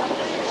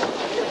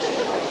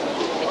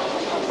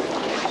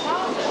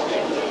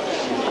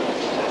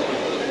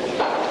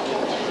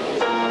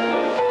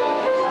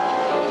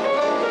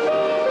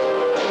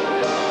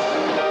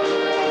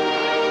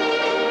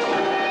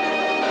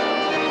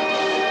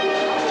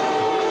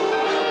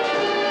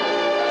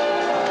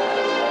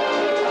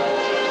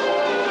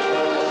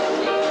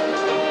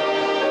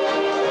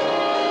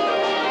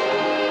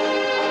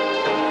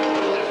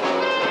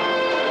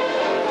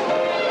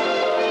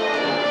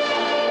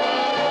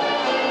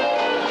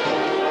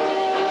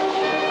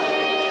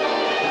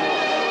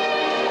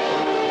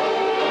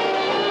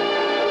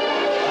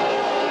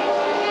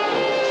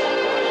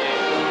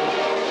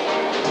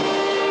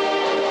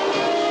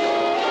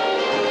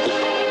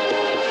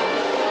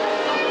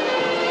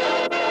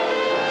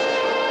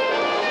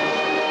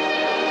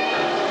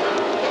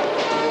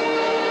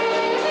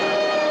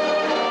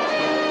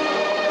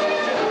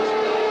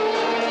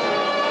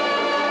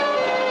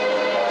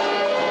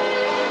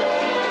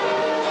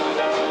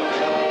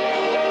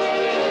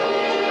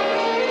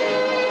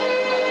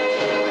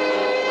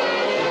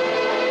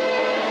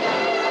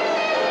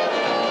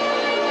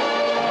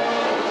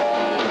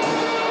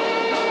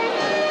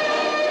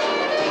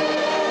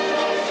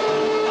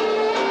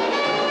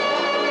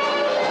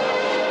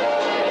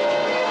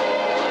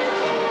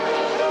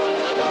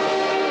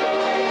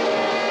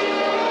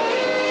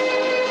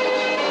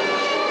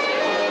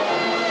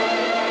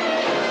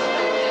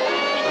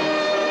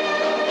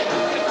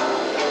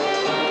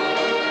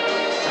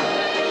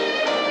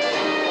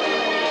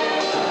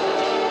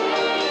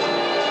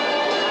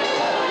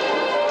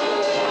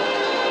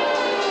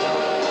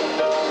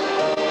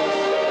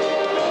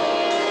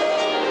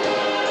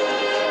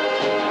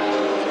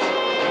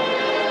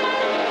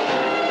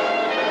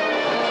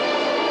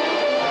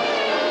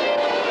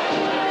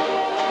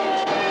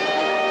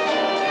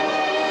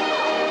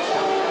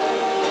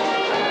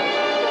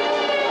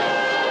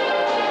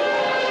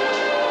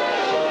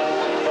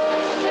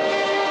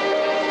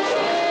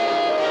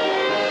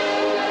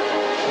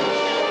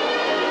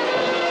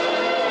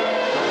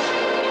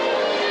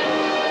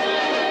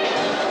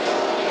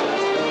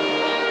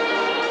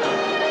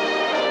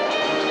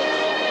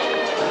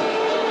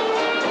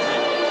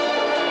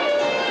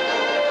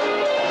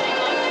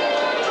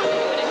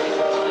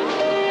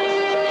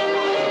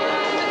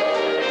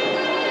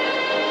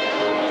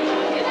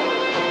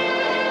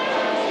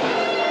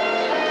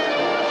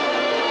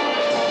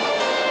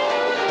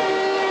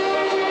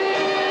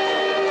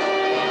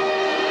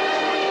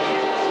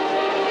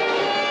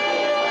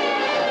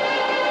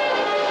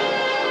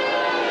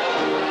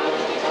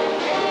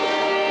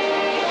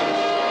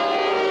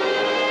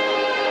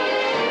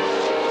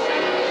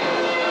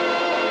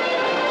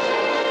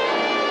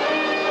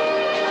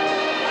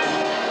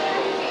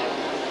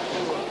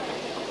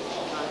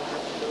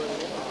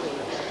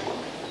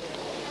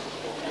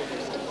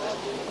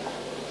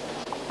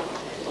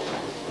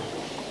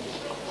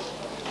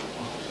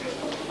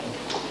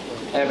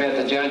 How about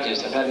the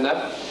judges? Have had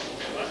enough?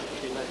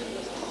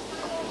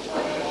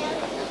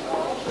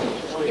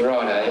 You're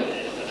right,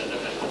 eh?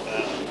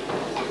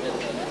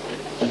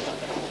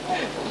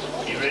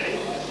 You ready?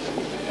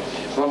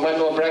 Want one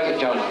more bracket,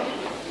 John?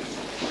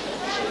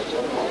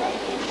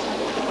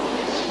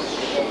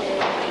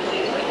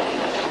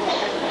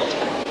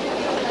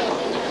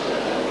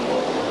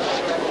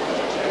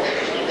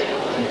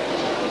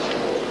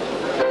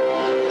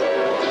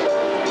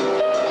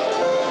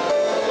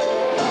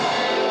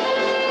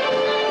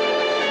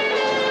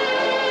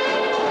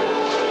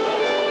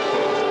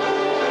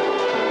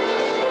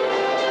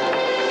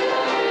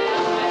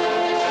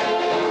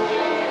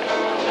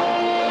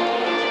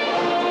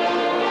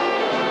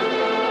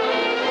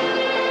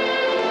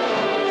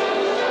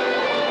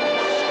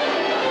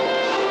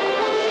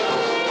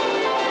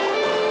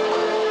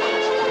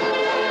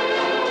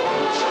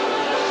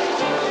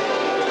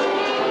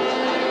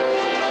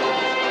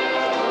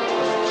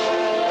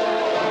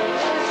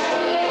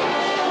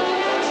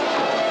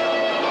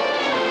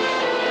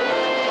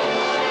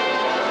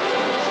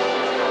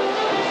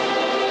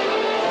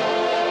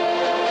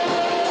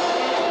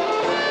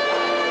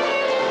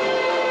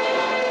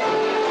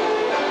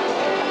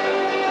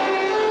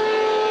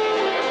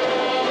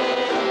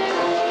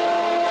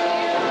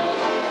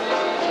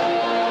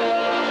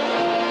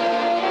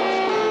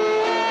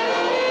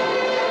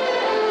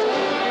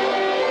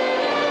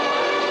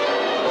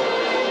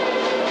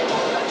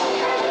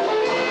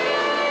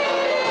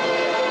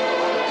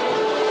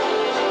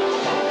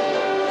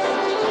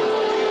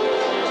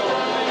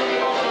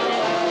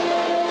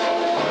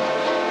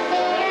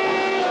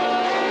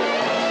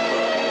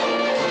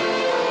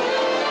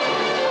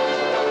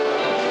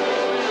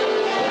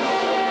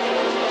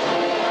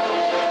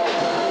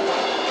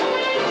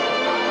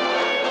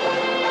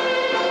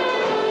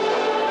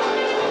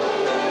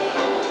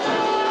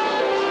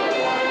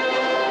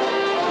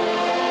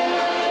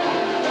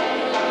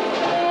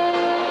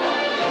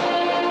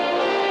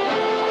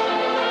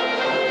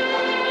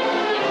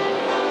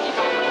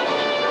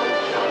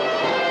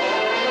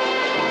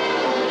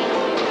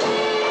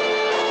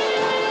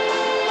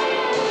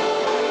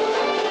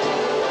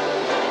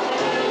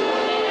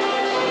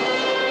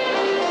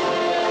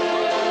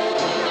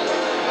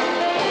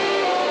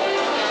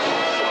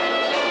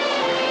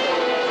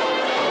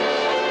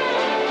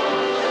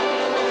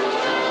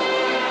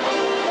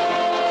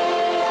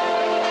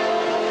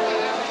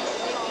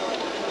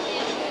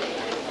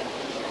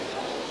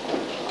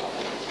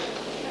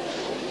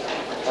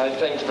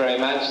 Thanks very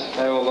much.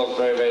 They all look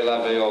very, very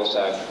lovely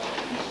also.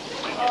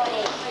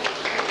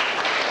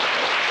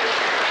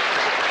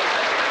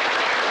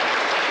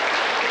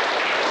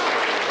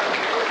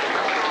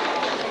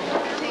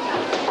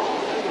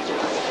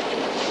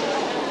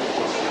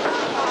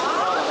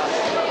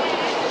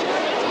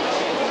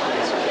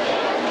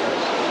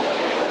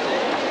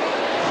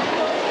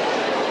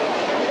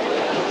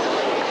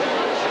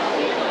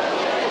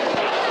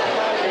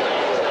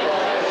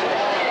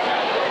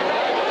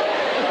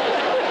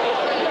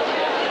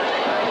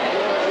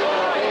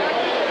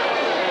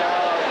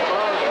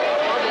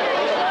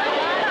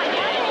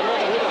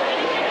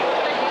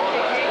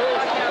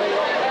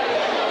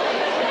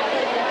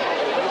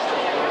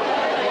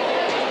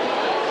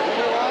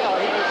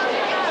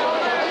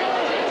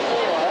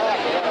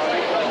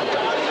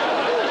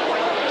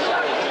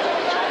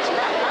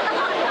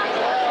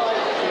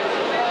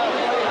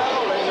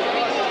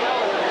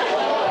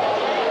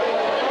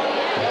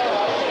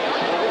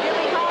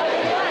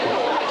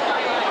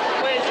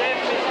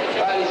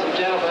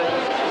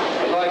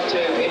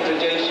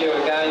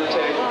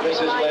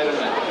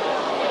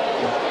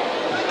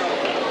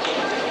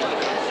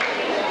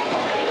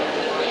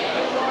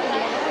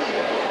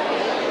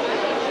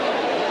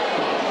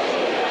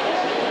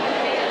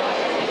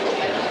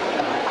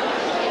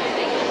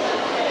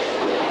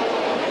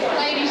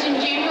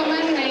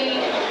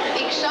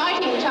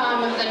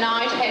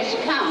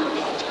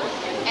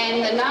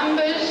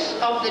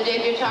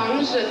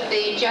 That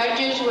the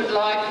judges would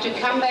like to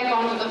come back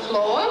onto the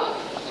floor,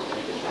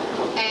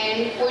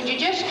 and would you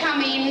just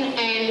come in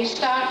and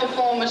start to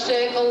form a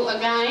circle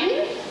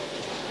again?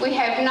 We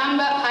have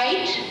number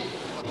 8,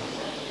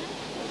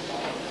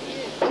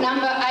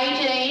 number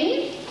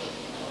 18,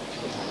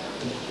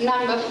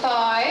 number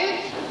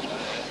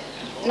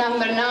 5,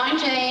 number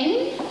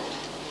 19,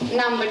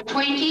 number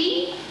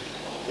 20,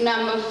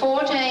 number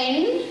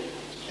 14,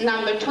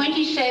 number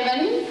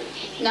 27,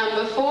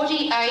 number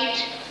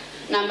 48,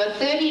 number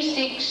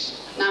 36,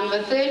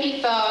 number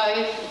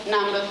 35,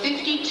 number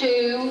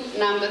 52,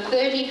 number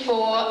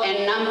 34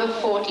 and number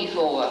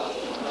 44.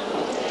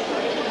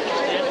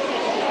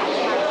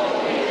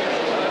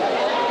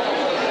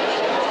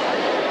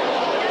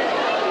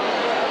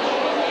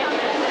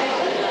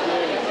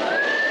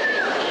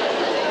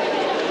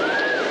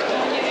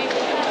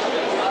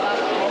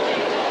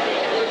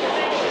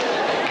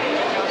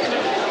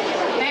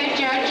 Now,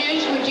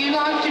 judges, would you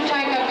like to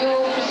take up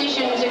your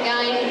positions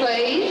again,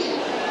 please?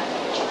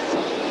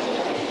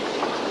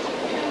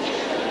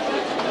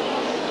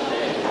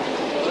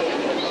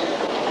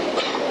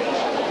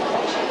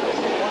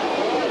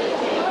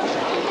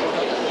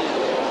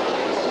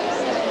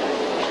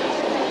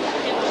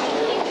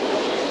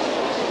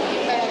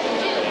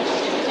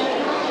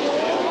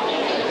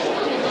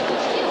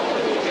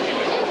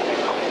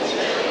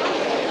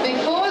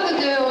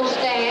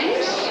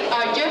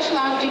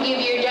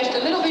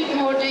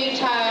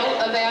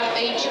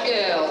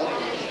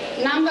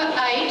 Number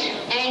 8,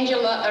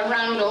 Angela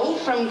Arundel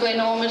from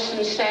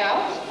Glenormison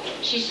South.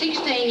 She's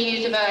 16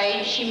 years of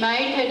age. She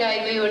made her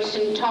debut at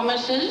St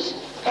Thomas's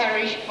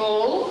Parish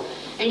Ball,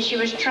 and she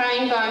was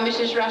trained by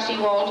Mrs Russie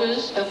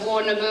Walters of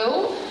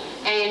Warrnambool,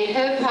 and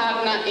her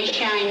partner is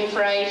Shane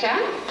Fraser.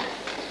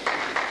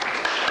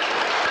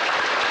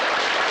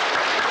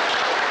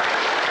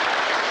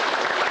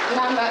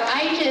 Number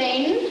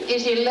 18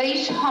 is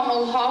Elise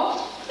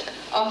Hommelhoff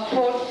of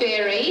Port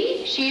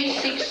Fairy. She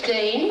is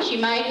 16. She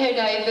made her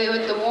debut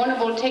at the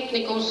Warrnambool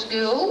Technical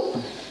School,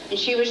 and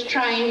she was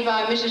trained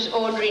by Mrs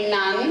Audrey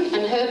Nunn,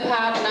 and her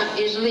partner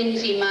is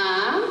Lindsay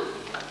Marr.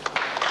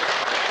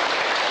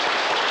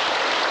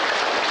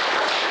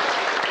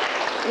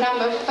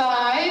 Number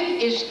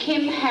 5 is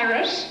Kim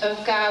Harris of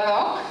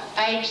Garbock,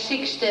 aged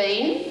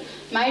 16.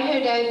 Made her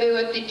debut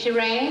at the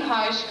Cherine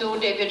High School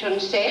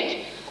debutante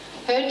set.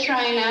 Her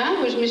trainer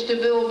was Mr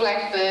Bill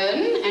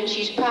Blackburn, and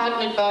she's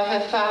partnered by her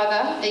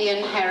father,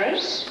 Ian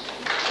Harris.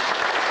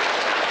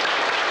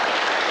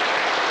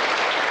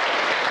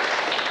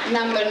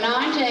 Number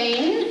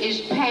 19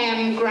 is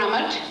Pam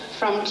Grummett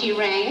from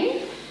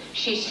Tirang.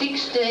 She's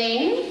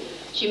 16.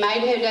 She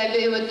made her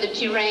debut at the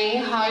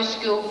Tirang High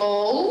School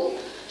Ball.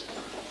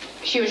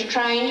 She was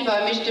trained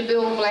by Mr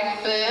Bill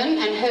Blackburn,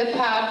 and her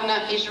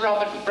partner is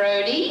Robert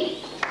Brodie.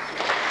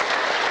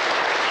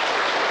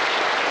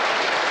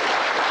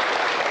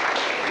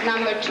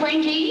 Number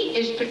 20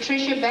 is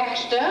Patricia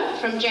Baxter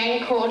from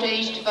Jancourt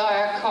East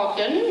via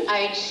Cobden,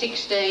 aged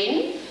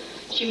 16.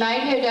 She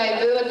made her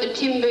debut at the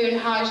Timboon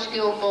High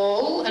School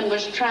Ball and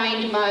was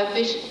trained by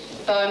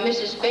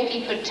Mrs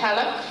Betty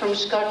Patalik from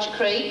Scotch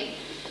Creek,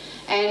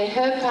 and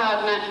her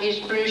partner is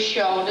Bruce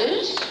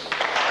Shoulders.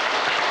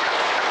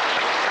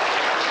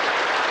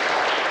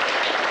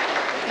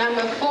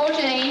 Number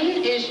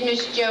 14 is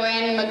Miss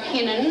Joanne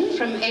McKinnon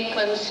from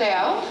Eckland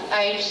South,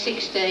 aged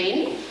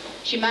 16.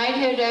 She made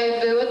her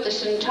debut at the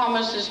St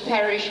Thomas's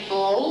Parish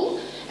Ball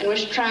and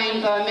was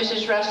trained by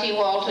Mrs Russie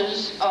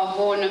Walters of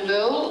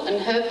Warrnambool,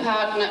 and her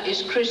partner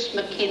is Chris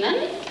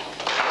McKinnon.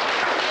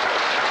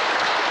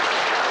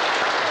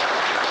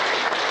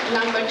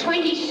 Number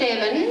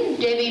 27,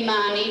 Debbie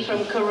Marnie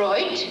from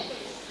Koroit,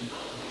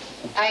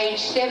 aged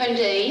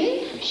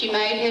 17. She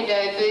made her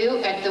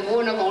debut at the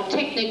Warrnambool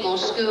Technical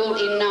School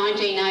in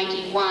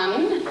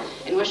 1981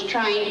 and was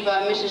trained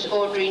by Mrs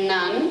Audrey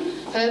Nunn.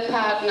 Her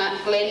partner,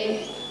 Glenn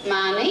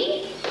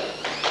Marnie.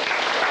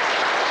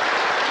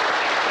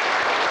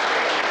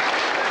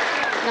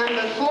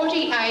 Number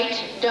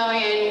 48,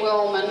 Diane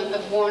Wellman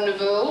of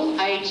Warrnambool,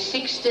 aged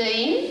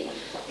 16.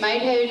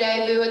 Made her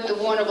debut at the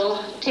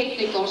Warrnambool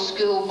Technical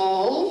School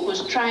Ball,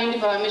 was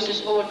trained by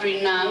Mrs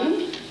Audrey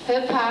Nunn.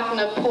 Her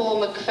partner,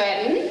 Paul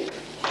McFadden.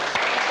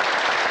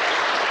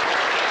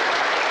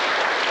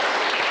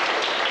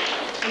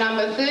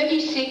 Number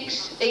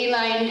 36,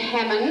 Elaine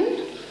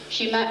Hammond,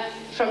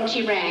 from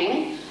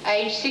Tirang,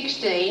 aged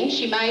 16.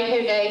 She made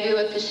her debut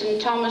at the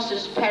St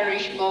Thomas's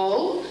Parish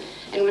Ball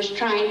and was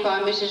trained by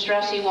Mrs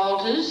Russie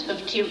Walters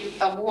of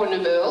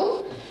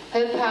Warrnambool.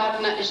 Her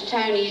partner is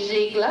Tony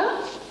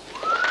Ziegler.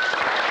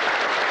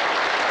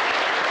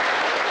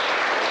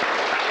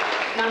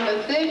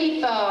 Number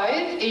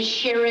 35 is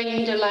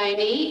Cherine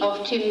Delaney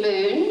of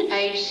Timboon,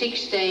 aged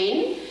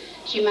 16.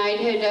 She made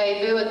her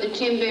debut at the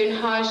Timboon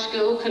High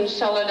School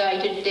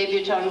Consolidated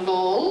Debutante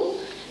Ball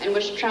and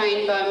was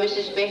trained by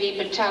Mrs Betty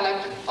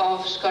Patalik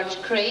of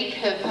Scotch Creek.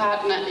 Her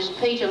partner is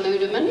Peter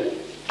Ludeman.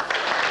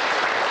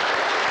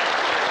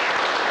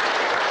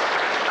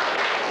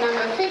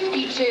 Number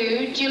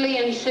 52,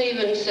 Gillian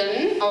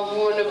Stevenson of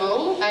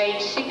Warrnambool,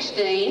 aged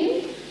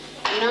 16.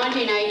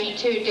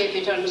 1982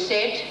 debutante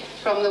set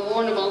from the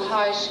Warrnambool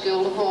High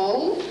School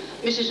Hall.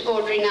 Mrs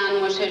Audrey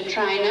Nunn was her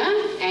trainer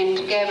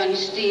and Gavin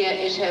Steer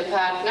is her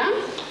partner.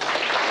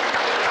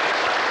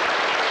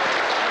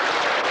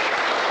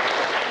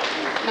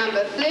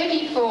 Number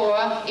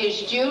 34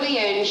 is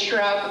Julianne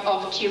Shrub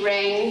of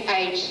Tirang,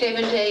 aged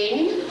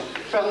 17,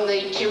 from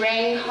the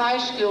Tirang High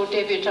School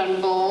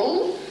Debutante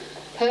Ball.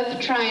 Her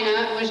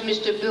trainer was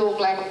Mr Bill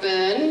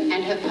Blackburn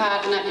and her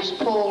partner is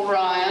Paul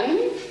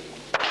Ryan.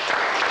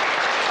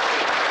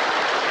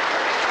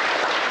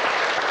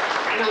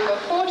 Number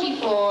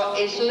 44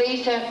 is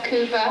Lisa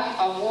Cooper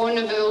of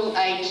Warrnambool,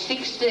 aged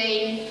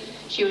 16.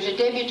 She was a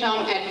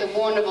debutante at the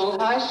Warrnambool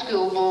High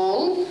School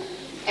Ball,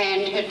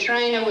 and her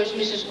trainer was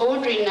Mrs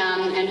Audrey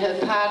Nunn and her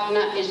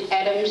partner is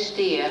Adam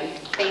Steer.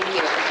 Thank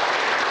you.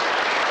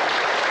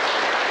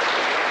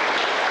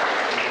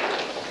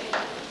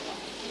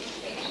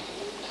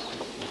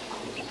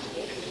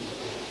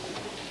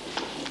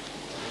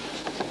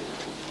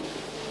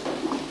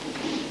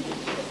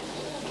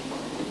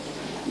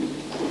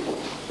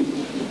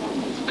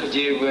 Could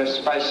you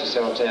space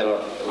yourselves out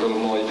a little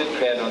more? You're a bit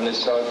crowded on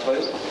this side,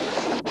 please.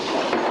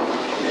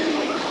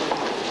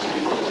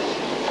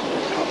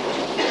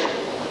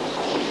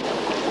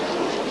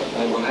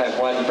 And we'll have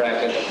one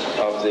bracket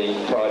of the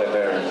Pride of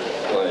Erin,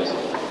 please.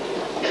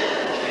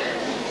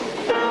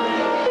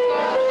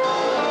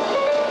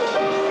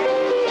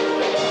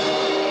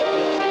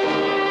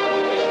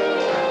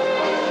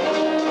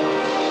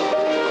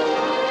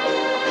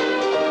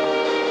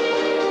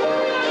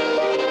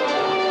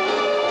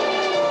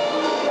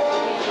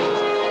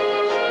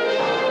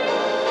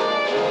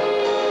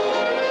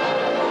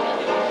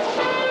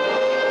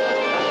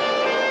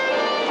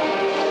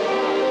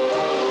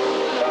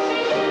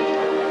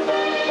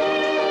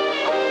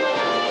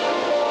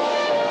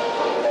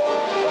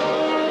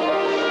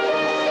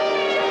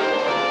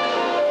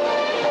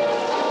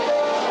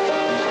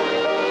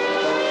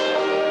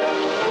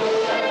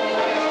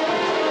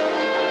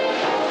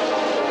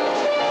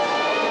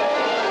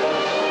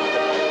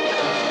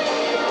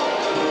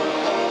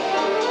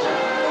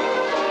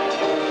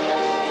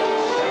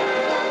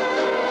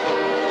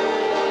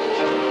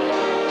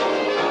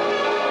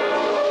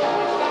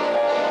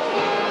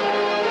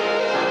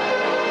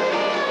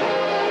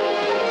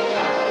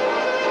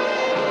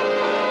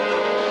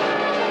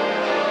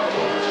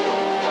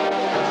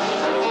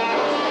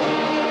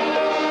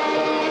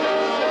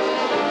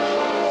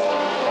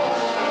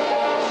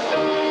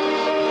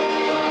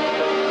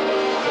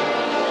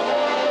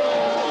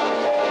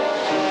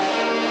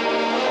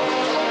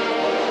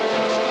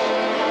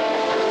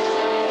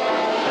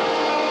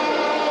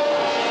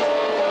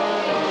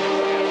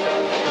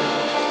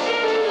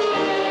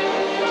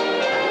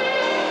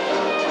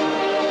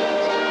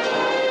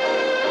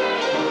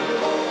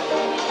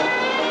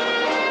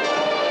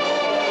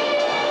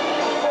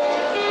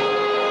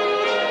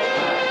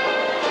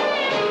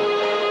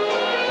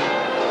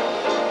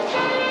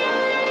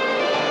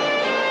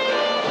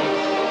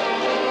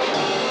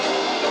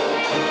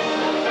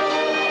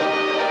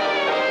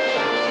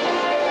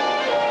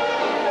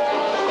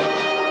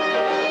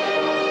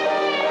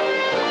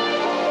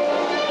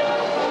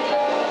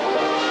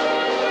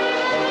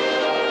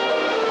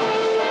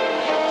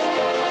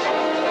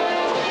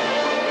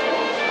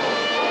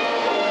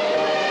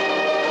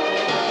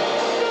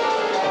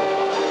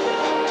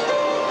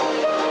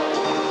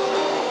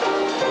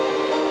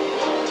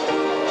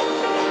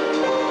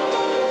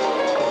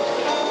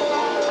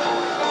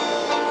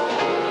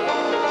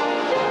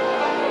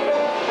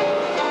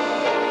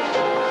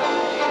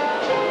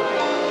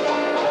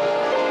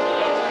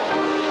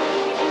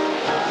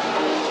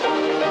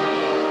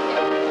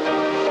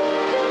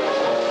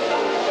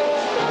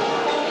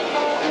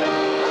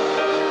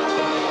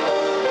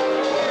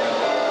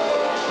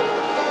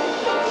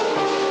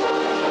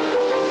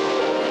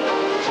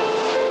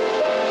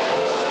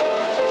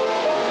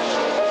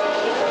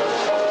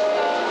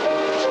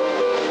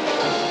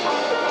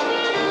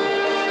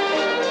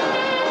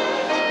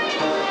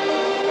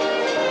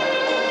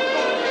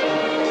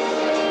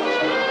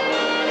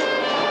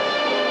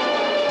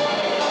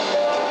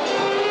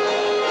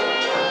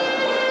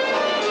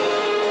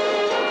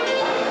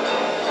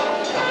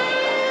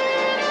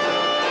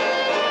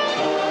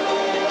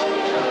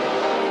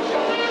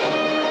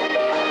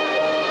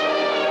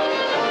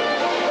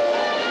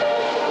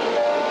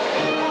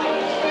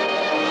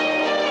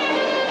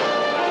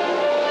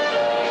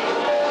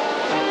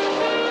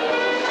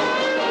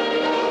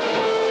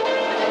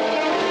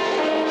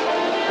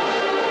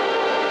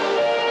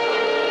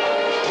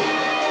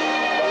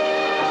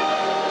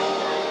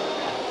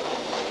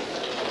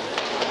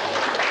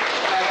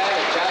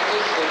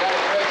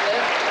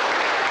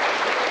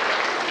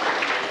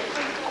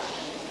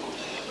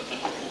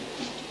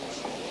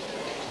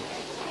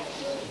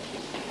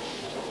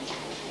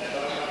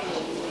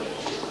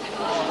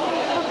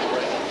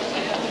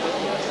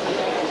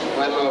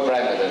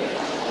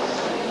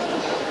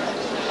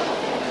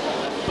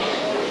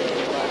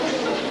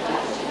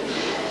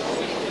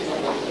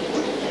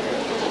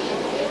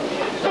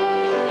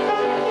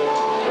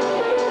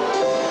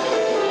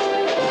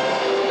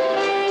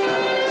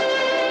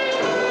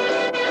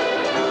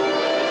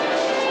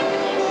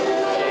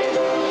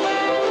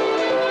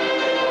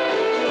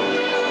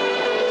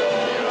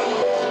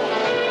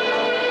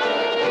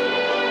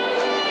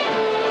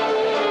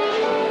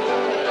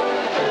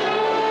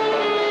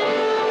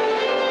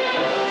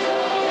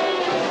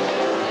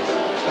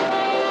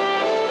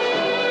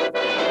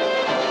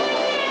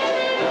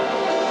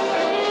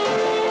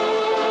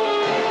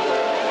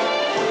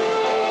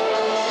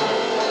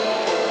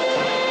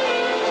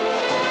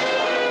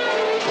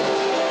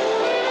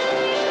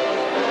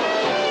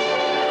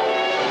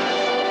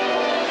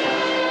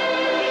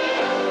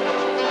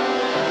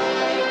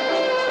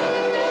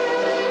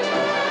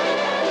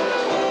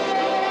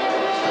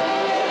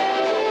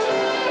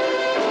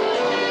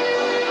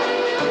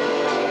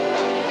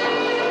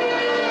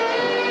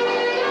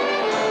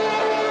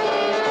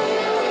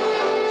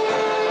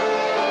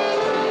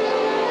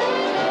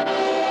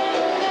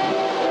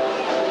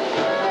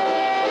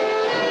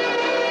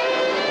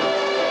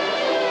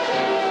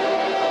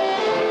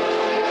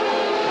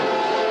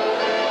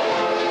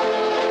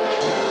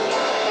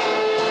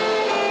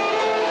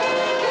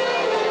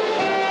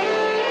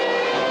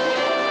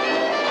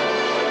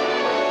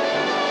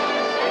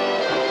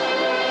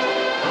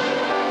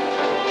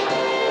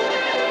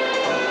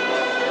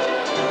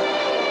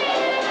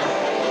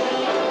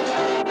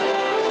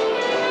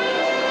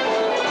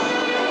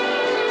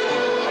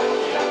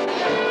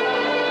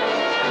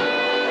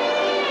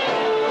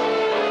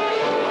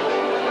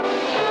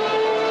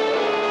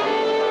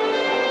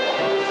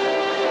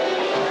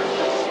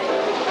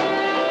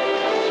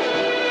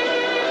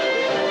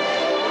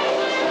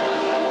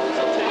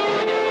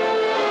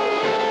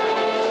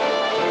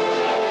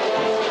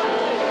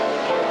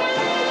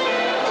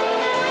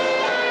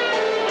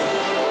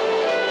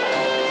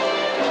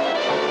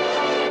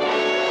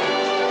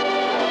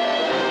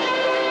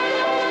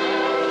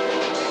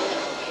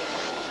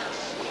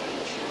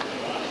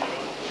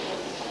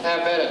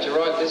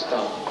 this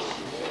time?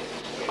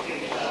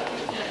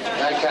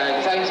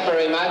 Okay, thanks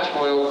very much.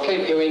 We'll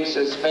keep you in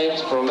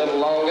suspense for a little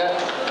longer.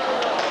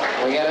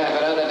 We're going to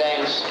have another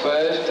dance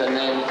first, and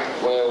then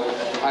we'll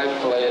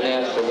hopefully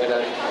announce the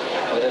winner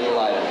a little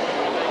later.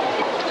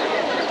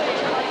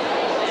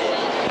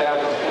 Our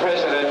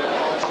President,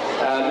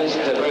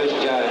 Mr. Bruce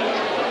Jones.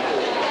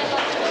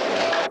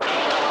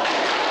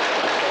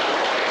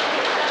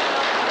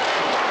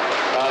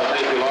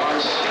 Thank you,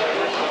 Lawrence.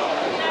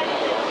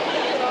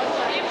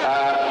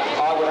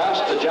 I would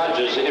ask the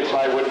judges if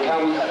they would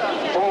come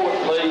forward,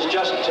 please,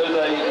 just to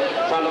the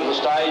front of the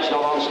stage,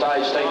 not on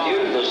stage, thank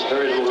you. There's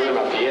very little room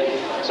up here.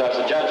 So if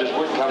the judges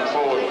would come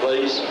forward,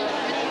 please.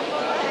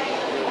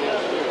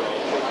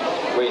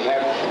 We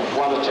have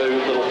one or two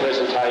little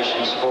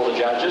presentations for the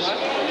judges.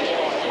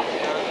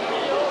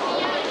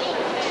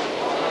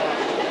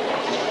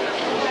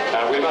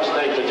 We must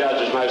thank the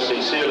judges most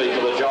sincerely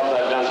for the job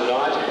they've done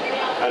tonight.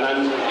 An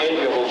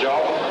unenviable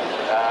job,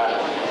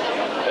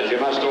 as you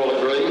must all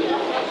agree.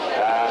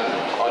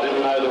 I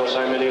didn't know there were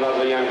so many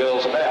lovely young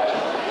girls about.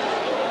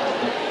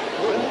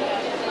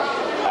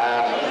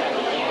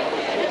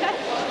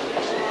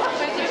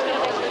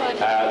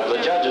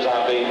 The judges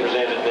are being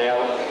presented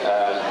now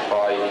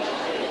by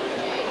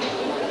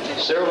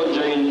Cyril and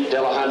Jean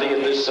Delahunty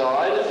at this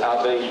side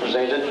are being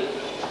presented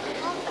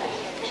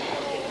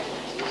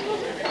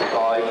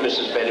by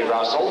Mrs. Betty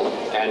Russell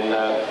and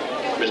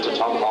Mr.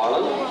 Tom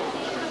Hyland.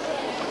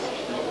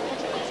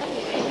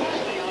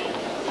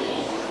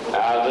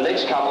 The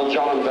next couple,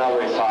 John and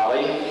Valerie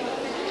Farley.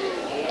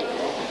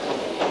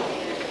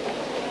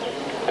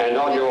 And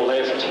on your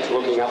left,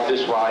 looking up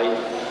this way,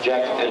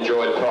 Jack and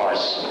Joy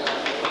Price.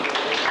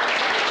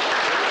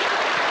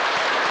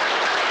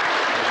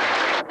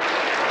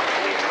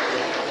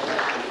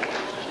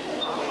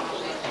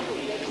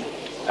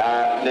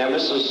 Now,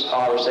 Mrs.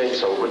 Iris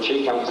Edsel, would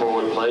she come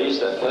forward, please?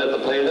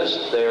 The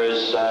pianist, there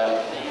is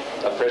a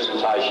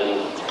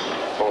presentation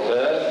for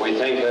her. We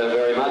thank her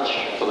very much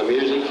for the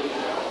music.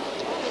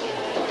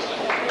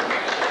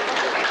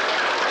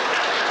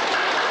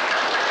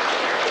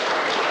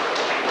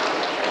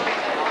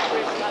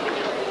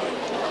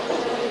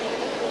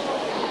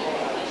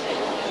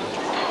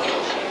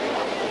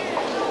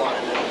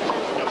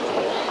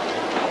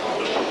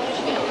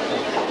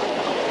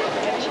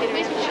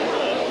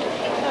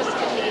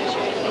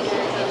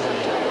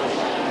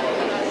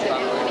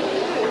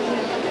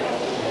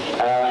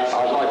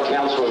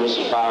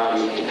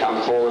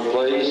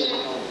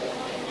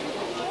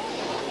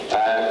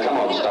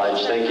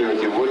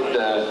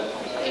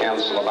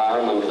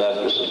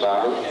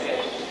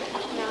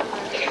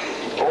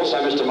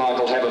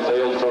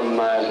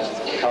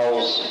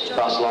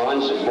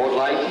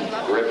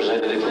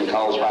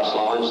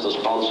 The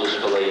sponsors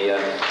for the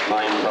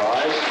main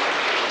prize.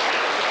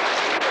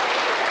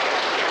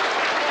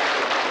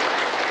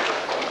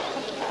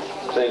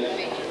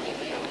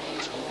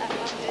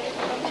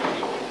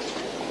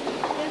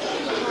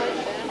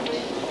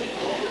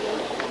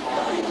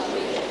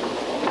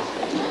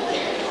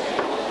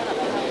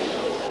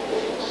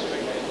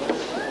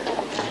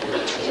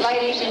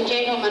 Ladies and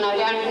gentlemen, I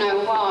don't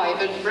know why,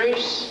 but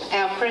Bruce,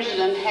 our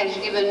President, has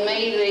given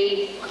me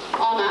the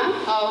honour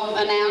of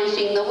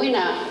announcing the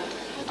winner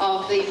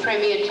of the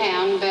Premier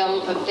Town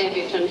Belle of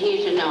Debuton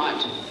here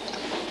tonight.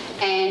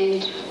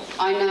 And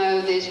I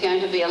know there's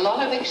going to be a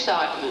lot of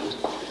excitement.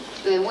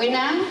 The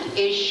winner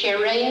is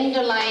Cherine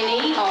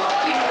Delaney of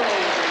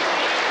Cherine.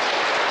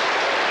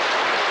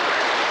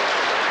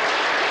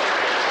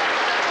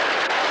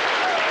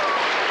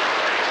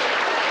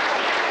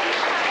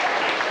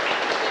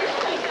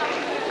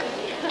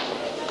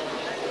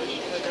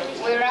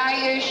 Where are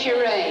you,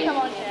 Cherine? Come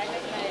on, Jack.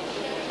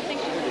 I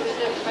think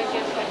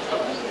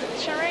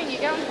Cherine,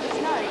 you're going to the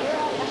snow.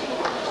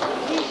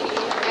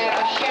 Now,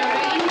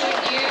 Cherine,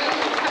 would you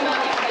come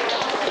up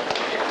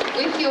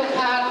with your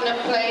partner,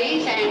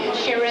 please? And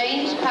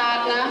Cherine's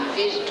partner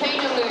is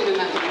Peter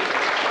Ludeman.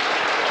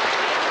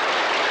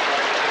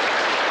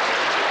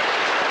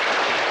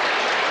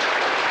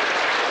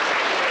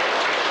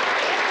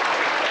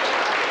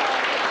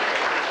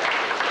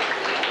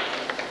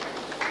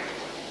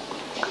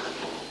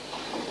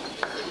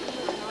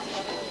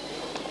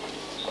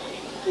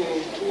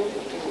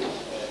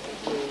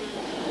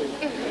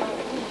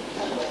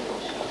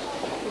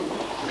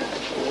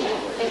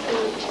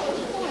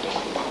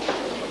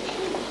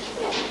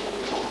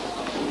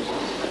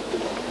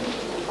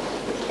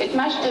 It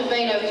must have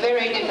been a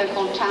very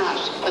difficult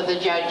task for the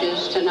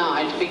judges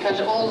tonight because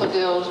all the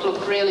girls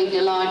looked really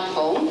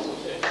delightful.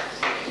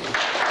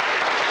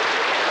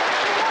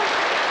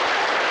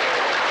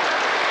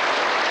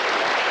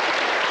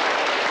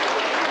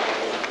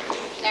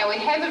 Now we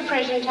have a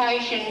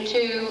presentation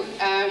to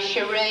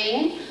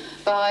Cherine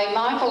by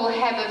Michael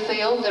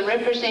Haberfield, the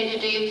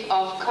representative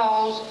of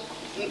Coles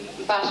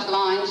Bus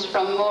Lines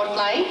from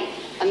Mortlake,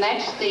 and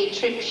that's the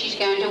trip she's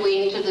going to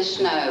win to the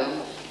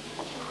snow.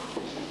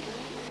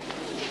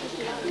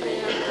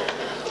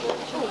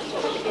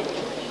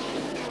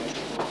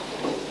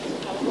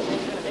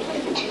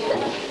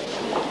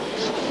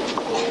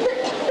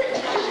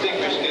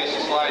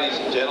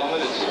 ladies and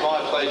gentlemen, it's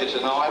my pleasure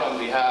tonight on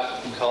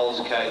behalf of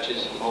Coles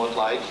Coaches in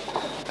Mortlake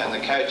and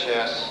the Coach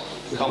House,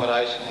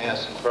 Accommodation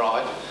House in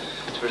Bright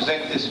to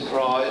present this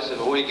prize of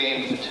a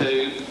weekend for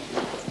two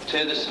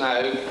to the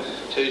snow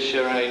to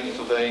Cherine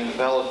for being the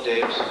Belle of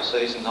Debs for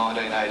season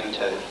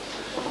 1982.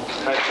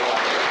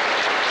 Congratulations.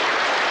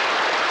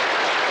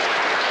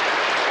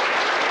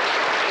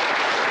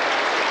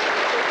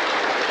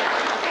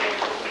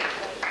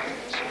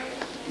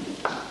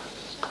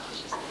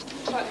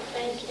 I'd like to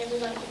thank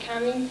everyone for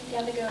coming, the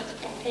other girls for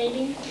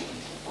competing,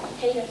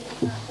 Peter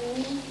for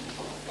afternoon,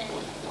 and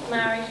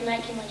Mari for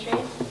making my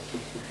dress.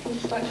 I'd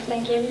just like to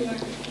thank everyone.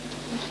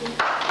 Thank you.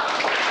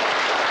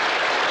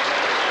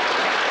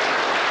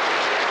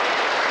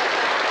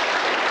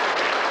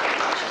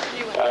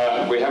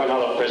 We have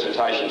another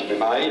presentation to be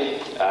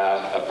made,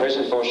 a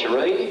present for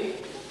Cherine.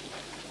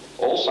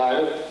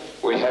 Also,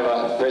 we have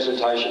a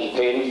presentation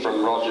pen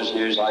from Rogers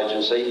News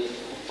Agency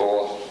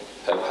for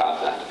her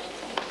partner.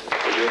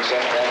 Would you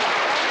accept that?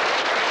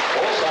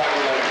 Also,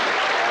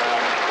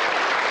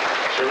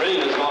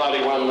 Cherine has not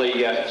only won the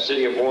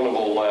City of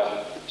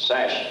Warrnambool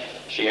sash,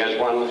 she has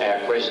won our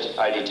Quest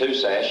 82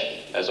 sash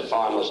as a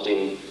finalist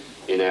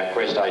in our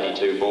Quest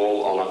 82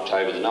 ball on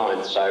October the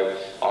 9th. So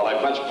I'll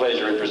have much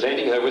pleasure in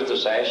presenting her with the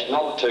sash,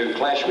 not to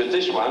clash with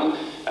this one.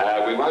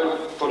 We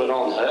won't put it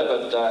on her,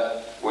 but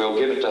we'll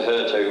give it to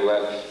her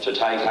to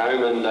take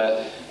home and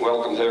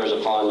welcome her as a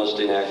finalist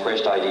in our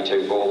Quest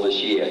 82 ball this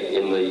year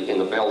in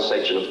the Belle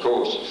section, of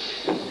course.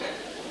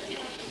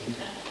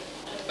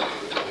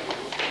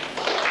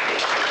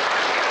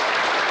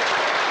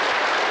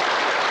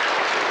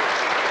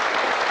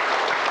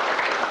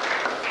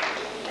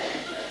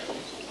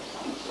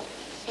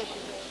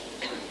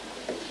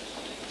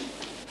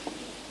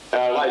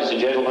 Ladies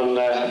and gentlemen,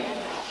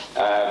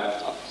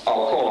 I'll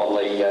call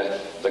on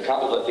the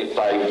couple, that if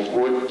they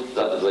would,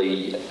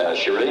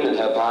 Cherine and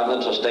her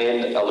partner, to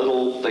stand a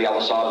little the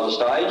other side of the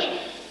stage.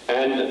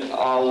 And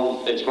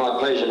it's my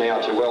pleasure now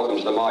to welcome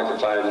to the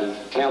microphone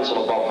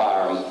Councillor Bob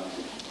Barham.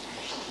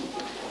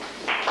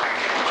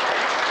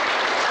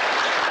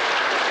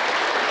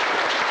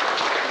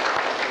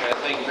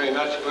 Thank you very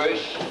much,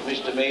 Bruce,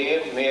 Mr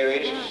Mayor,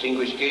 Mayoress,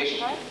 distinguished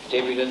guests,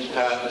 deputants,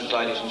 partners,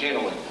 ladies and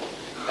gentlemen.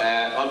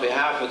 On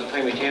behalf of the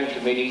Premier Town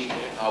Committee,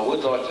 I would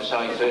like to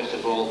say first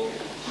of all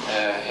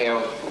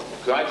how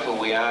grateful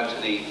we are to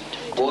the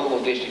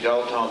Warrnambool District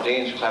Old Time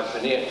Dance Club for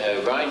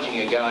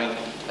arranging again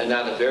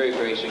another very,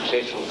 very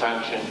successful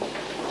function.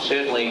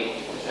 Certainly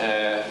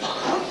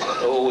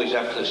always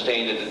up to the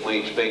standard that we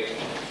expect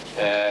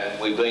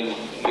we've been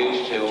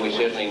used to, and we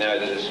certainly know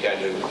that it's going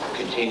to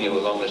continue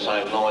along the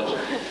same lines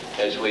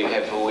as we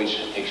have always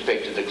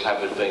expected the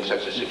club as being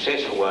such a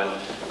successful one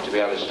to be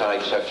able to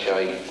stage such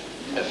a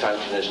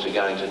function as to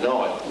going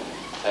tonight.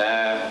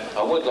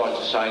 I would like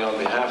to say on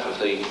behalf of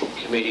the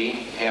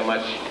committee how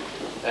much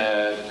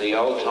the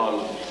Old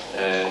Time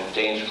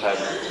Dance Club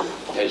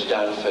has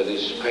done for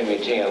this Premier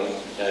Town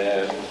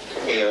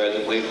era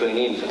that we've been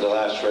in for the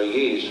last 3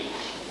 years.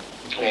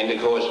 And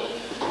of course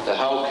the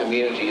whole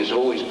community has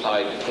always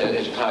played a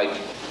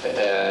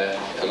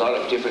lot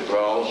of different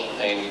roles,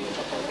 and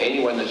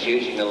anyone that's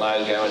using the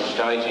logo and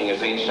staging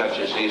events such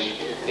as this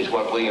is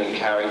what we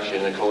encourage,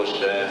 and of course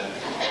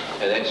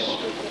that's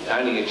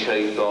only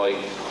achieved by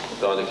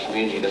the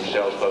community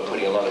themselves by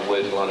putting a lot of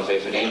work, a lot of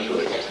effort into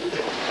it.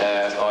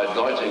 I'd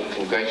like to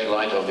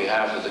congratulate on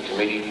behalf of the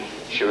committee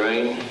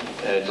Cherine,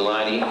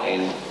 Delaney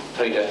and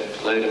Peter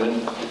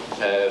Ludeman,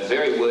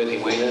 very worthy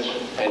winners,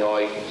 and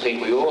I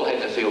think we all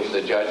had to feel for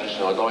the judges,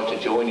 and I'd like to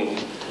join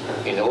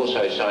in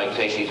also saying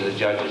thank you to the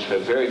judges for a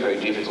very, very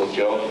difficult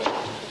job.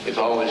 If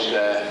I was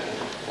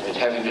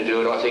having to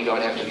do it, I think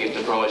I'd have to give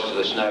the prize to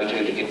the snow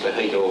too to get the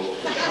heat off.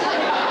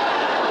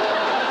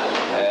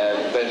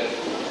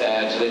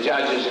 To the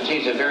judges, it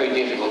is a very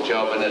difficult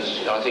job, and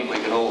I think we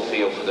can all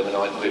feel for them, and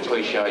we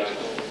appreciate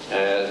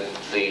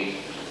the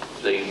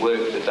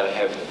work that they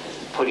have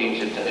put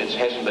into it. It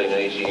hasn't been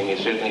easy, and you've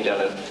certainly done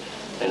it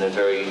in a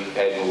very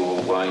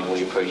admirable way, and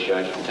we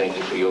appreciate it, and thank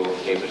you for your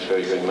efforts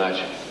very, very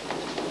much.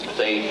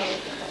 The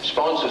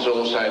sponsors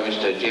also,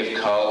 Mr Jeff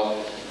Cole,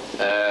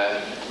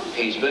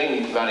 he's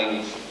been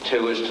running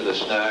tours to the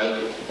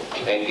snow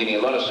and getting a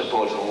lot of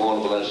support from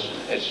Warrnambool.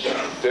 It's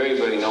very,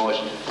 very nice.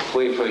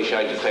 We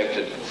appreciate the fact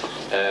that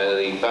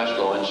the bus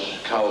lines,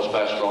 Coles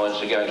bus lines,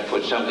 are going to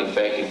put something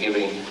back and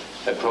giving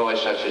a prize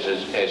such as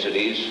it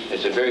is.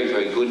 It's a very,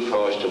 very good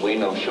prize to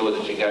win. I'm sure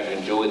that you're going to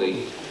enjoy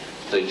the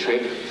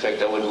trip. In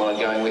fact, I wouldn't mind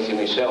going with you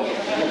myself.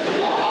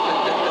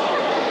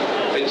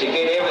 But to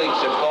get everything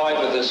supplied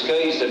with the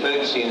skis, the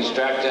boots, the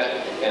instructor,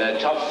 and a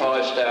top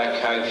 5-star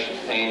coach,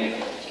 and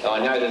I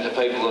know that the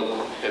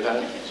people have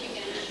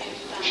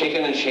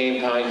chicken and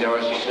champagne,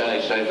 Dorothy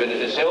says, but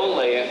it's all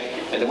there,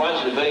 and the ones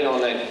that have been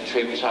on that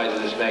trip say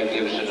that it's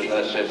magnificent, and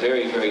it's a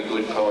very, very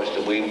good prize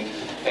to win.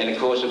 And of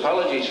course,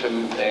 apologies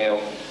from our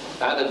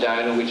other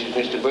donor, which is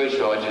Mr Bruce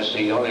Rogers,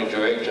 the Honorary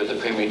Director of the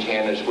Premier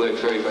Town, has worked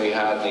very, very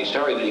hard, and he's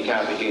sorry that he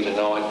can't be here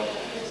tonight.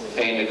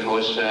 and of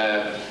course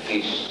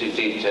he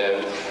did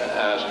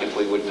ask if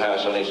we would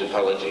pass on his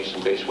apologies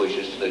and best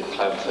wishes to the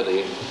club for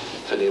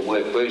their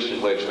work. Bruce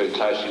works very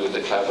closely with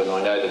the club, and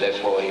I know that that's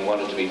why he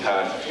wanted to be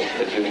part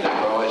of giving the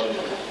prize.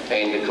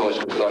 And of course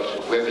we've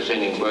got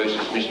representing Bruce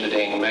is Mr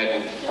Dan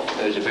Madden,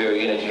 who's a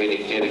very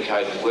energetic,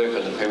 dedicated worker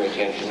on the Premier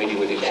Town Committee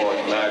with his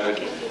wife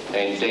Margaret.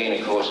 And Dan,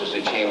 of course, is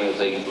the chairman of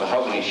the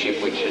Mahogany Ship,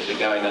 which is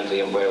again under the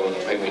umbrella of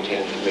the Premier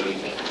Town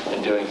Committee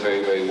and doing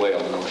very, very well.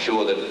 And I'm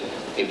sure that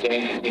if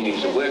Dan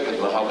continues to work with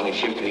the Mahogany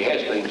Ship that he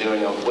has been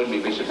doing, I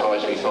wouldn't be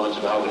surprised if he finds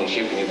the Mahogany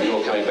Ship and he'll be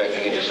all coming back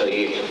again to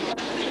see you.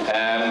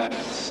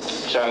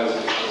 So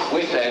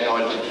with that,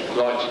 I'd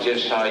like to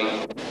just say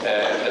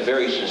a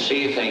very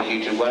sincere thank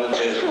you to one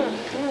person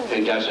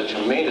who does a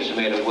tremendous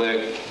amount of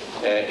work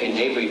in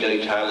every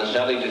detail. There's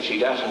nothing that she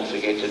doesn't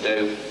forget to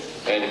do.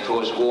 And of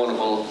course,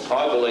 Warrnambool,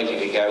 I believe you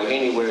could go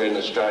anywhere in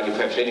Australia,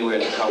 perhaps anywhere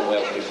in the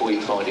Commonwealth, before you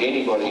find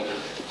anybody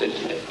that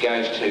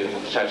goes to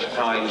such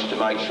pains to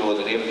make sure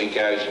that everything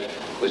goes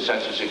with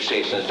such a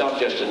success. And it's not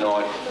just a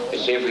night,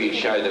 it's every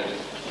show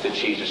that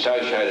she's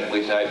associated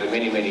with over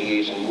many, many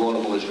years. And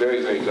Warrnambool is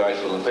very, very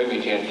grateful. And the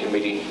Premier Town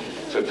Committee,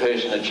 for a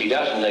person that she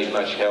doesn't need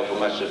much help or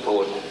much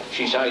support,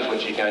 she says what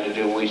she's going to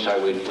do, and we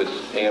say with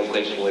our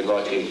blessing we'd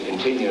like to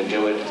continue and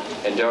do it.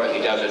 And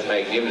Dorothy does it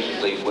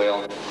magnificently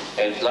well.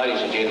 And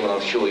ladies and gentlemen,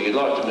 I'm sure you'd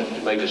like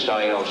me to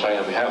say, and I'm saying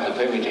on behalf of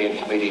the Premier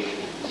Town Committee,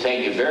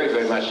 thank you very,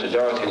 very much to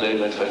Dorothy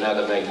Ludeman for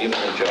another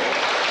magnificent job.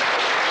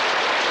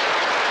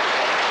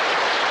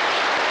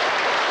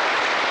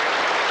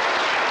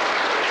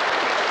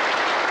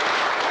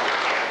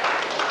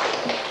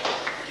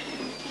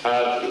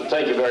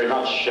 Thank you very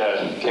much,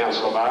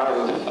 Councillor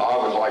Barr, and I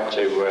would like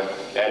to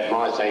add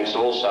my thanks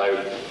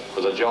also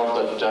for the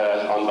job that,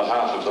 on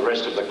behalf of the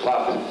rest of the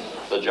club,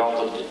 the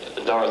job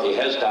that Dorothy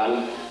has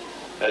done.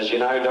 As you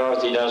know,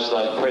 Dorothy does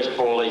the crest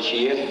ball each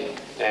year,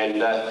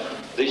 and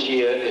this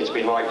year it's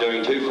been like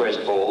doing 2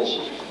 crest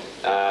balls,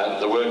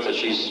 the work that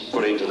she's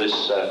put into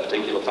this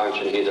particular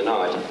function here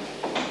tonight.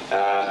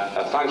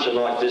 A function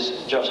like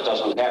this just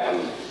doesn't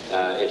happen.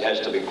 It has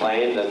to be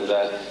planned, and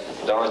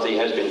Dorothy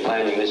has been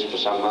planning this for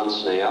some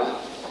months now,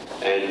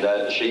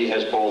 and she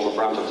has borne the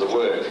brunt of the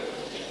work.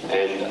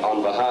 And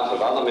on behalf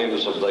of other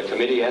members of the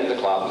committee and the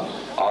club,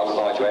 I would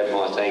like to add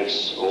my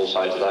thanks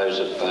also to those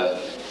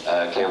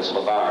of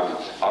Councillor Barham.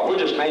 I would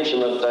just mention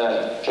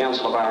that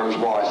Councillor Barham's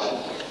wife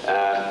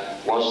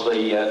was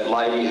the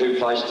lady who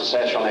placed the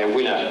sash on our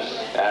winner.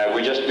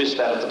 We just missed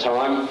that at the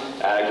time.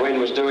 Gwen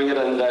was doing it,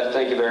 and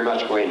thank you very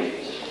much, Gwen.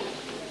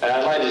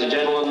 Ladies and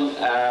gentlemen,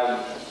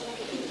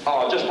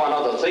 just one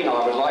other thing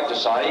I would like to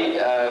say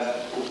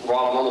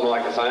while I'm on the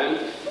microphone.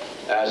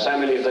 So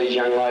many of these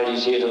young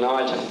ladies here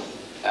tonight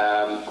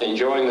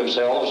enjoying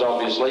themselves,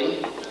 obviously.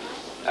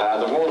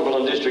 The Warrnambool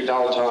and District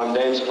Old Time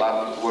Dance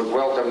Club would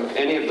welcome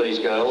any of these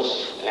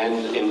girls,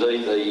 and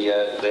indeed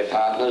their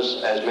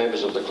partners, as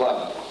members of the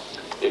club,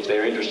 if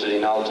they're interested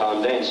in old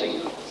time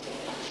dancing.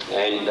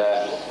 And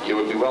you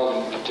would be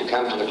welcome to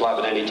come to the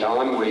club at any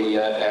time.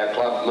 Our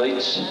club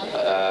meets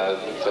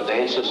for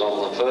dances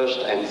on the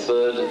 1st and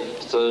 3rd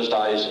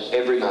Thursdays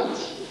every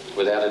month,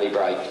 without any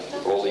break,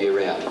 all the year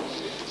round.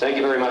 Thank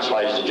you very much,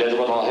 ladies and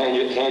gentlemen. I'll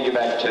hand you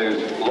back to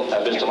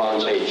Mr.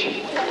 Lawrence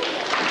Hedge.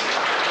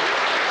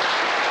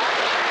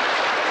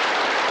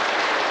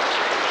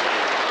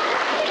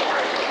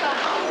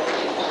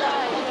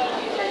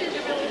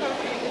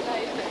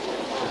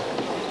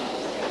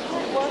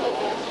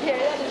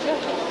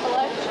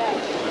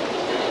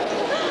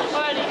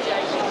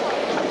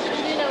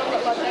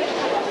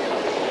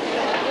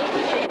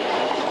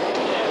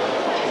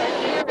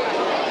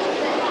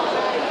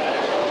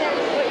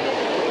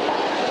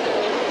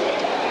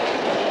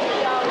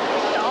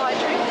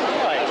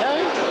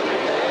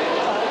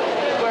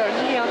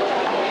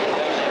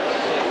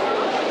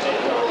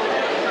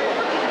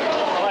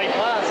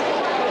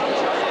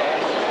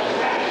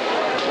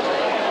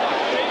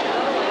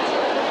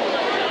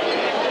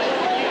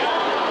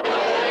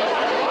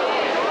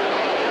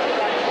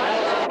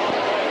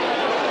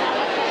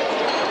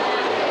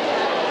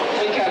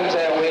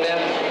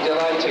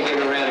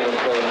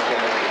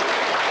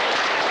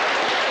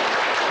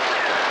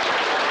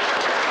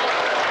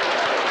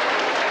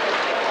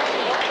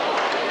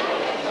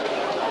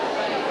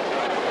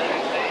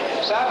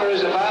 Supper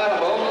is available.